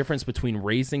there is a difference between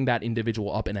raising that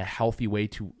individual up in a healthy way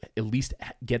to at least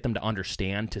get them to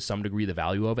understand to some degree the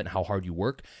value of it and how hard you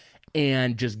work,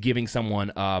 and just giving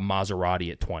someone a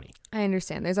Maserati at 20. I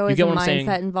understand. There's always a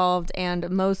mindset involved, and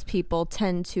most people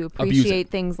tend to appreciate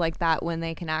things like that when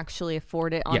they can actually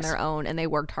afford it on their own and they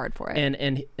worked hard for it.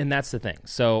 And that's the thing.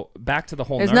 So back to the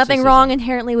whole There's nothing wrong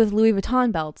inherently with Louis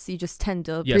Vuitton belts. You just tend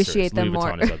to appreciate them more.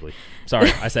 Louis Vuitton is ugly.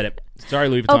 Sorry, I said it. Sorry,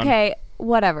 Louis Vuitton. Okay,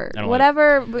 whatever.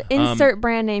 Insert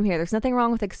brand name here. There's nothing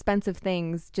wrong with expensive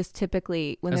things. Just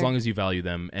typically as long as you value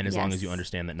them and as long as you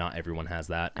understand that not everyone has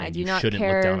that, and you shouldn't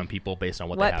look down on people based on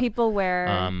what they have. People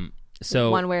wear.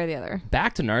 So one way or the other.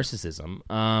 Back to narcissism.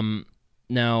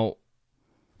 Now,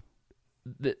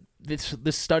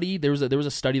 this study there was a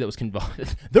study that was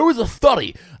there was a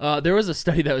study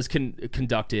that was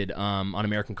conducted on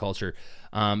American culture,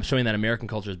 showing that American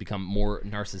culture has become more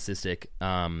narcissistic.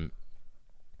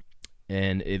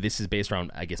 And this is based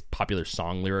around, I guess, popular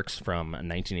song lyrics from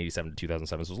 1987 to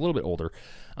 2007, so it's a little bit older.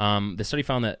 The study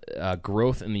found that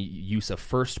growth in the use of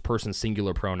first-person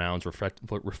singular pronouns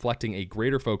reflecting a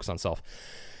greater focus on self,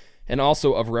 and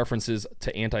also of references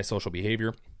to antisocial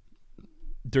behavior.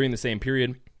 During the same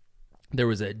period, there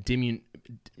was a diminution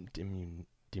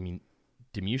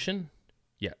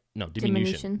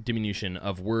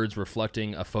of words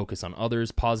reflecting a focus on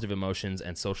others, positive emotions,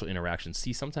 and social interactions.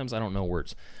 See, sometimes I don't know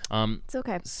words. It's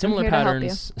okay. Similar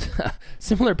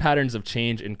patterns of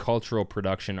change in cultural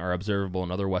production are observable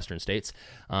in other Western states.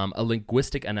 A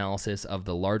linguistic analysis of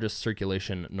the largest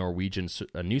circulation Norwegian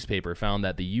newspaper found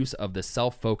that the use of the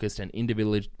self-focused and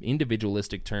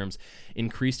individualistic terms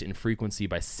increased in frequency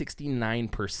by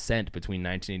 69% between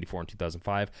 1984 and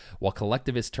 2005, while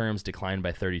collectivist terms declined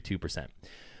by 32%.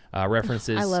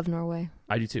 References. I love Norway.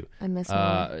 I do too. I miss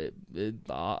Norway.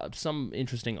 Some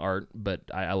interesting art, but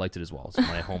I liked it as well. It's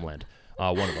my homeland.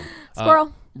 One of them.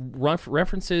 Squirrel.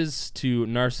 References to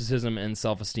narcissism and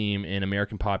self-esteem in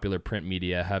American popular print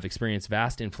media have experienced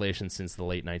vast inflation since the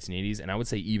late 1980s, and I would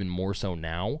say even more so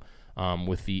now.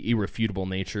 With the irrefutable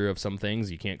nature of some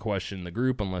things, you can't question the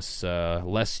group unless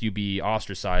you be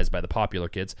ostracized by the popular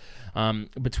kids.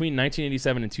 Between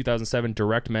 1987 and 2007,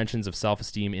 direct mentions of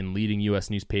self-esteem in leading U.S.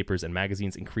 newspapers and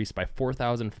magazines increased by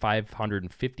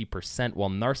 4,550%, while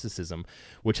narcissism,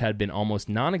 which had been almost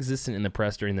non-existent in the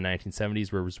press during the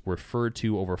 1970s, was referred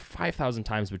to over 5,000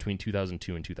 times between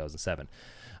 2002 and 2007.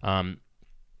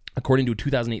 According to a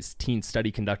 2018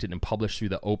 study conducted and published through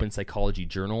the Open Psychology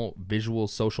Journal, visual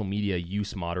social media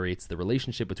use moderates the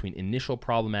relationship between initial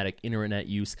problematic internet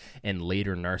use and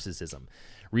later narcissism.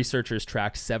 Researchers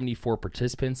tracked 74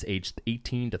 participants aged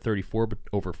 18 to 34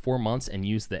 over 4 months and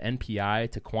used the NPI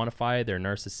to quantify their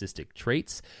narcissistic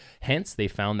traits. Hence, they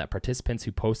found that participants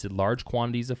who posted large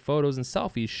quantities of photos and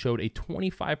selfies showed a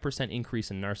 25% increase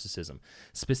in narcissism.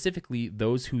 Specifically,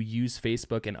 those who use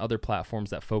Facebook and other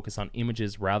platforms that focus on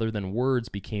images rather than words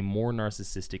became more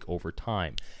narcissistic over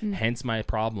time. Hence my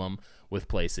problem with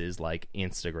places like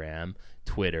Instagram,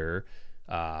 Twitter,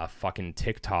 fucking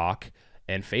TikTok,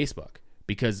 and Facebook.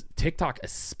 Because TikTok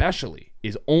especially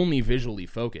is only visually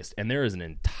focused, and there is an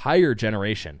entire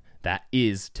generation that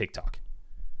is TikTok.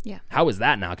 Yeah. How is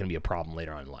that not going to be a problem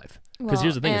later on in life? Because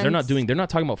here's the thing: is they're not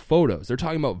talking about photos; they're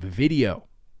talking about video.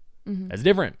 Mm-hmm. That's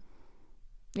different.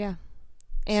 Yeah,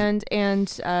 and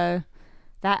that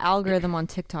algorithm on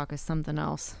TikTok is something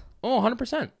else. Oh,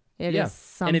 100%. It is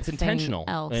something and it's intentional.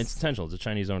 Else. And it's intentional. It's a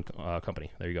Chinese-owned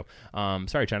company. There you go.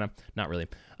 Sorry, China. Not really.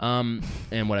 And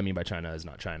what I mean by China is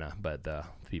not China, but the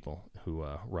people who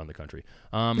run the country.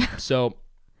 So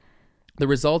the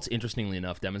results, interestingly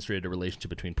enough, demonstrated a relationship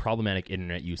between problematic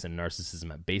internet use and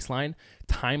narcissism at baseline.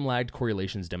 Time-lagged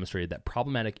correlations demonstrated that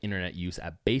problematic internet use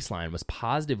at baseline was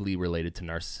positively related to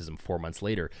narcissism 4 months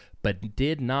later, but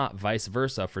did not vice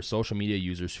versa for social media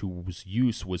users whose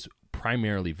use was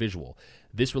primarily visual.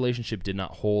 This relationship did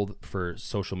not hold for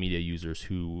social media users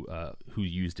who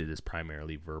used it as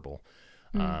primarily verbal.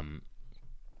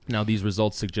 Now, these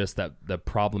results suggest that the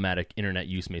problematic internet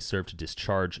use may serve to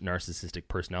discharge narcissistic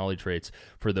personality traits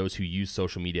for those who use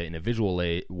social media in a visual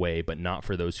way, but not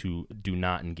for those who do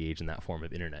not engage in that form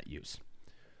of internet use.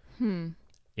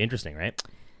 Interesting, right?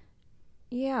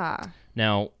 Yeah.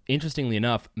 Now, interestingly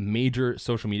enough, major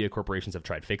social media corporations have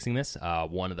tried fixing this.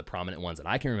 One of the prominent ones that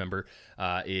I can remember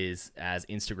is as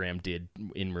Instagram did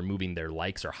in removing their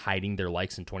likes or hiding their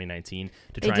likes in 2019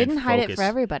 to try and They didn't hide it for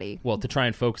everybody. Well, to try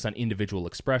and focus on individual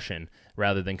expression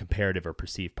rather than comparative or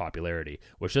perceived popularity,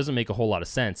 which doesn't make a whole lot of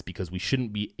sense because we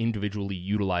shouldn't be individually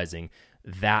utilizing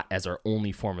that as our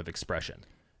only form of expression.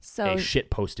 So a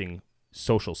shit-posting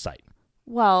social site.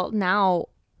 Well, now...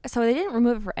 So they didn't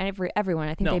remove it for everyone.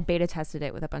 I think No. they beta tested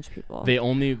it with a bunch of people. I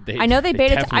know they beta. I know they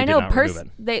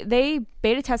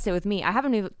beta tested it with me. I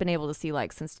haven't even been able to see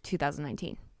likes since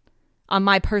 2019 on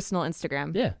my personal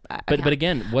Instagram. Yeah, but account.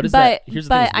 again, what is that? Here's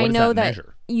the thing: I what know does that that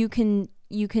measure? you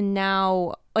can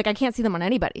now, like, I can't see them on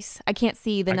anybody's. I can't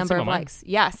see the number of likes.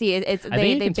 Yeah, see, it's I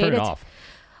think you can turn it off.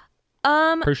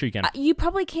 Pretty sure you can. You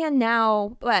probably can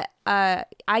now, but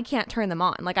I can't turn them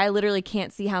on. Like, I literally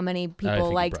can't see how many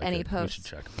people liked any post. We should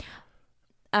check.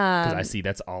 Because I see,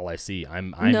 that's all I see. I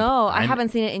haven't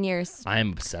seen it in years.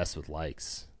 I'm obsessed with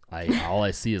likes. All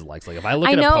I see is likes. Like if I look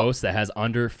at a post that has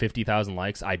under 50,000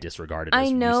 likes, I disregard it as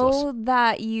I know useless.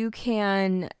 that you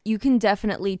can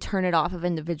definitely turn it off of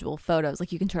individual photos.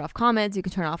 Like you can turn off comments, you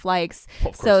can turn off likes,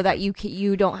 so that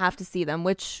you don't have to see them.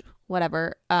 Which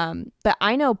whatever. But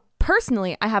I know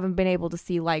personally, I haven't been able to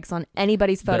see likes on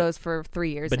anybody's photos for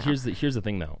 3 years. But now. here's the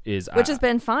thing though, which has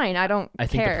been fine. I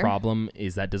think the problem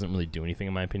is that doesn't really do anything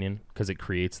in my opinion because it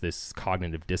creates this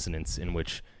cognitive dissonance in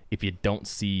which if you don't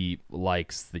see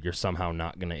likes that you're somehow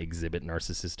not going to exhibit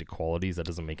narcissistic qualities. That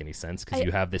doesn't make any sense because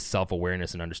you have this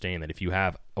self-awareness and understanding that if you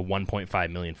have a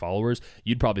 1.5 million followers,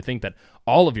 you'd probably think that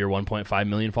all of your 1.5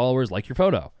 million followers like your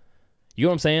photo. You know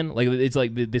what I'm saying? Like it's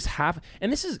like this half,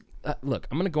 and this is look,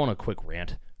 I'm going to go on a quick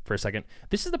rant for a second.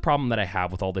 This is the problem that I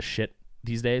have with all this shit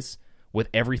these days with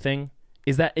everything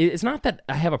is that it's not that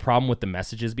I have a problem with the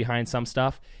messages behind some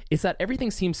stuff. It's that everything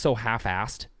seems so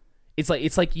half-assed.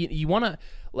 It's like you want to.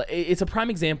 It's a prime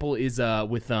example is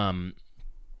with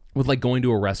like going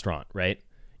to a restaurant, right?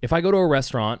 If I go to a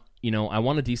restaurant, I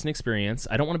want a decent experience.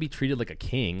 I don't want to be treated like a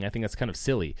king. I think that's kind of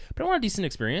silly. But I want a decent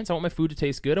experience. I want my food to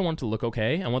taste good. I want it to look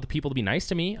okay. I want the people to be nice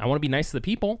to me. I want to be nice to the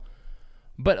people.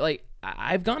 But like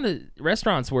I've gone to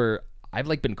restaurants where I've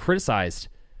like been criticized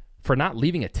for not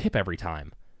leaving a tip every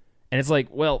time. And it's like,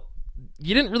 well,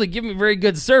 you didn't really give me very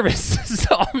good service,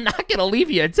 so I'm not going to leave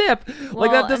you a tip. Well,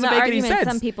 like that doesn't make any sense.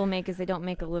 Some people make is they don't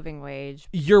make a living wage.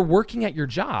 You're working at your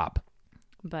job.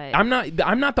 But I'm not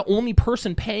the only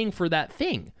person paying for that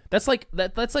thing. That's like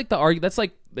the argument. That's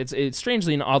like it's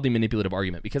strangely an oddly manipulative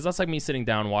argument because that's like me sitting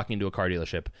down, walking into a car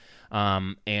dealership,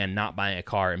 and not buying a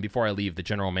car, and before I leave, the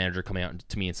general manager coming out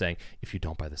to me and saying, "If you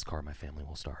don't buy this car, my family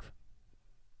will starve."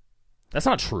 That's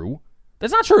not true.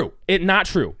 That's not true. Not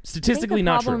true. Statistically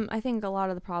not true. I think a lot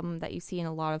of the problem that you see in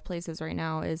a lot of places right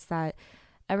now is that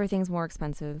everything's more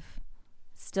expensive.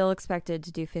 Still expected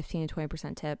to do 15 to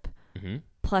 20% tip. Mm-hmm.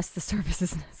 Plus the service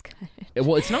isn't as good.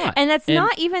 Well, it's not. And that's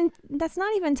not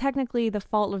even technically the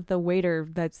fault of the waiter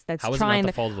that's How trying is it not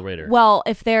the fault of the waiter? Well,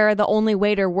 if they're the only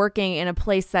waiter working in a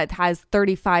place that has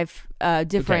 35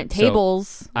 different tables.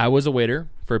 So I was a waiter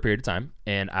for a period of time,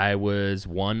 and I was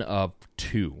one of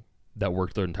two that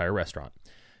worked the entire restaurant.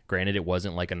 Granted, it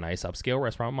wasn't like a nice upscale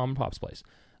restaurant, mom and pop's place.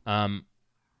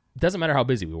 Doesn't matter how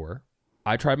busy we were.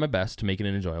 I tried my best to make it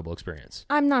an enjoyable experience.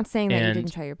 I'm not saying that you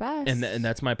didn't try your best. And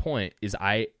that's my point, is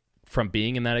from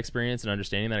being in that experience and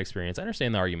understanding that experience, I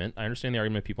understand the argument. I understand the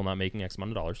argument of people not making X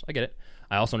amount of dollars. I get it.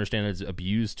 I also understand it's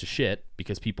abused to shit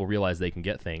because people realize they can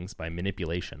get things by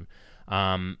manipulation.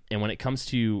 And when it comes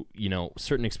to,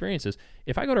 certain experiences,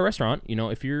 if I go to a restaurant,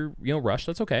 if you're, rushed,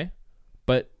 that's okay.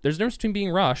 But there's a difference between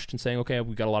being rushed and saying, okay,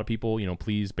 we've got a lot of people,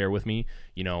 please bear with me.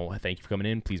 Thank you for coming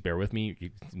in. Please bear with me.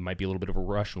 It might be a little bit of a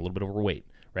rush and a little bit overweight,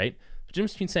 right? The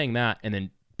difference between saying that and then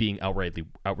being outwardly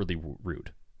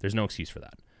rude. There's no excuse for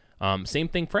that. Same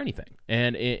thing for anything.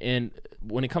 And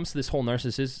when it comes to this whole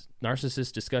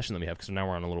narcissist discussion that we have, because now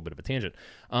we're on a little bit of a tangent,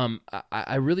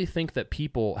 I really think that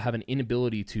people have an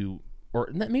inability to, or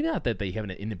maybe not that they have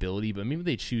an inability, but maybe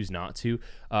they choose not to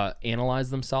analyze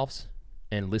themselves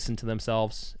and listen to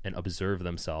themselves and observe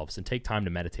themselves and take time to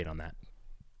meditate on that.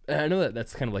 And I know that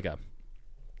that's kind of like a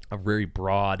very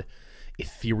broad,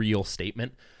 ethereal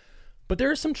statement, but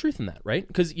there is some truth in that, right?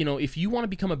 Because, if you want to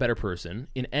become a better person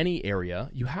in any area,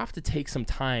 you have to take some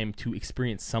time to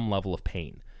experience some level of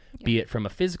pain, be it from a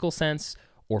physical sense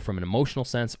or from an emotional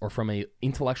sense or from an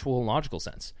intellectual and logical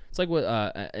sense. It's like what,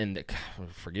 and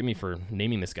forgive me for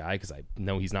naming this guy because I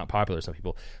know he's not popular to some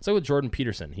people. It's like with Jordan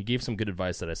Peterson. He gave some good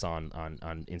advice that I saw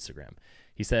on Instagram.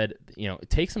 He said,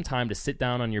 take some time to sit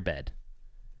down on your bed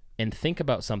and think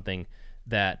about something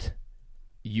that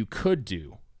you could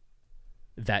do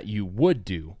that you would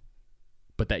do,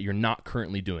 but that you're not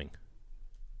currently doing.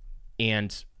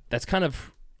 And that's kind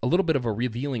of a little bit of a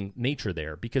revealing nature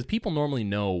there, because people normally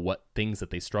know what things that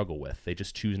they struggle with. They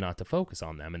just choose not to focus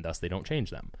on them, and thus they don't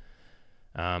change them.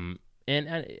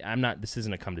 And I'm not, this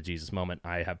isn't a come to Jesus moment.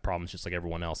 I have problems just like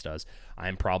everyone else does.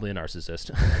 I'm probably a narcissist,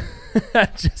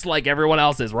 just like everyone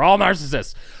else is. We're all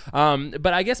narcissists.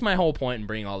 But I guess my whole point in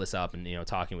bringing all this up and,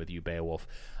 talking with you, Baewolf,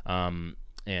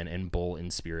 and Bull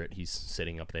in spirit, he's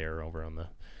sitting up there over on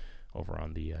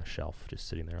the shelf, just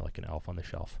sitting there like an elf on the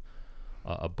shelf.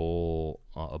 A bull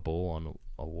on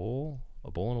a wall.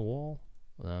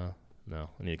 No,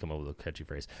 I need to come up with a catchy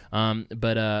phrase. But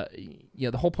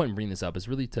the whole point in bringing this up is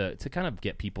really to kind of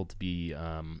get people to be,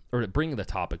 or to bring the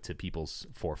topic to people's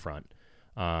forefront.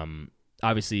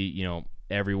 Obviously,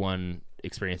 everyone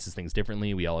experiences things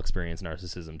differently. We all experience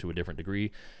narcissism to a different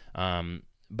degree.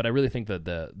 But I really think that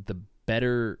the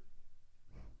better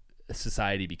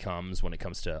society becomes when it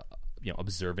comes to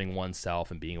observing oneself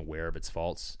and being aware of its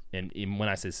faults, and when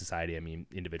I say society, I mean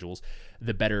individuals,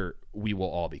 the better we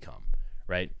will all become,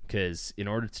 right? Because in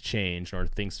order to change, for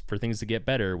things to get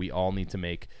better, we all need to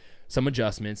make some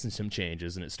adjustments and some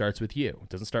changes, and it starts with you. It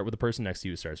doesn't start with the person next to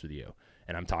you, it starts with you.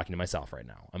 And I'm talking to myself right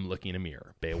now. I'm looking in a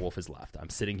mirror. Baewolf is left. I'm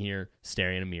sitting here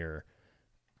staring in a mirror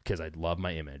because I love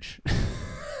my image.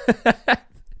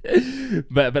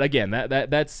 but again,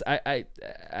 that's I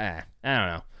don't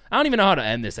know. I don't even know how to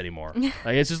end this anymore.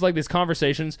 Like, it's just like these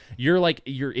conversations. You're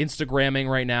Instagramming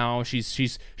right now.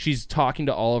 She's talking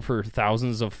to all of her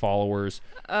thousands of followers.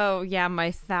 Oh yeah,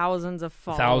 my thousands of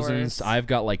followers. Thousands. I've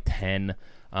got like 10.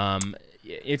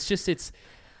 It's.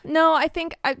 No, I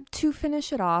think to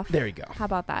finish it off. There you go. How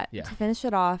about that? Yeah. To finish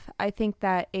it off, I think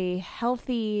that a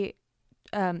healthy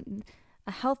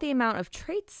amount of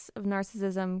traits of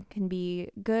narcissism can be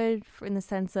good in the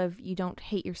sense of you don't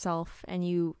hate yourself and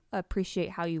you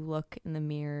appreciate how you look in the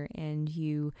mirror and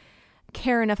you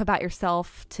care enough about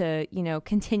yourself to,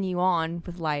 continue on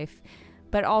with life,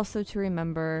 but also to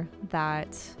remember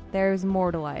that there's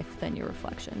more to life than your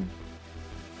reflection.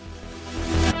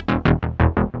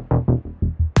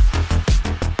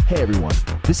 Hey everyone,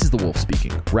 this is the Wolf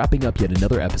speaking, wrapping up yet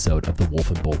another episode of the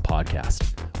Wolf and Bull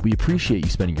podcast. We appreciate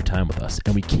you spending your time with us,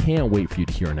 and we can't wait for you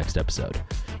to hear our next episode.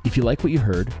 If you like what you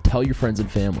heard, tell your friends and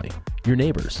family, your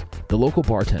neighbors, the local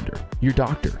bartender, your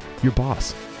doctor, your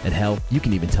boss, and hell, you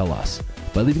can even tell us.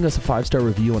 By leaving us a 5-star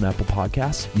review on Apple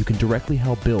Podcasts, you can directly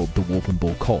help build the Wolf and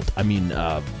Bull cult.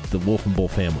 The Wolf and Bull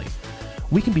family.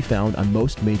 We can be found on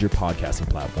most major podcasting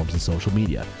platforms and social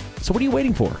media. So what are you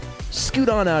waiting for? Scoot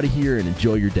on out of here and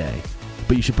enjoy your day.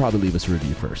 But you should probably leave us a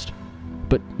review first.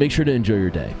 But make sure to enjoy your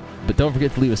day. But don't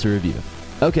forget to leave us a review.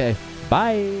 Okay,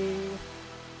 bye.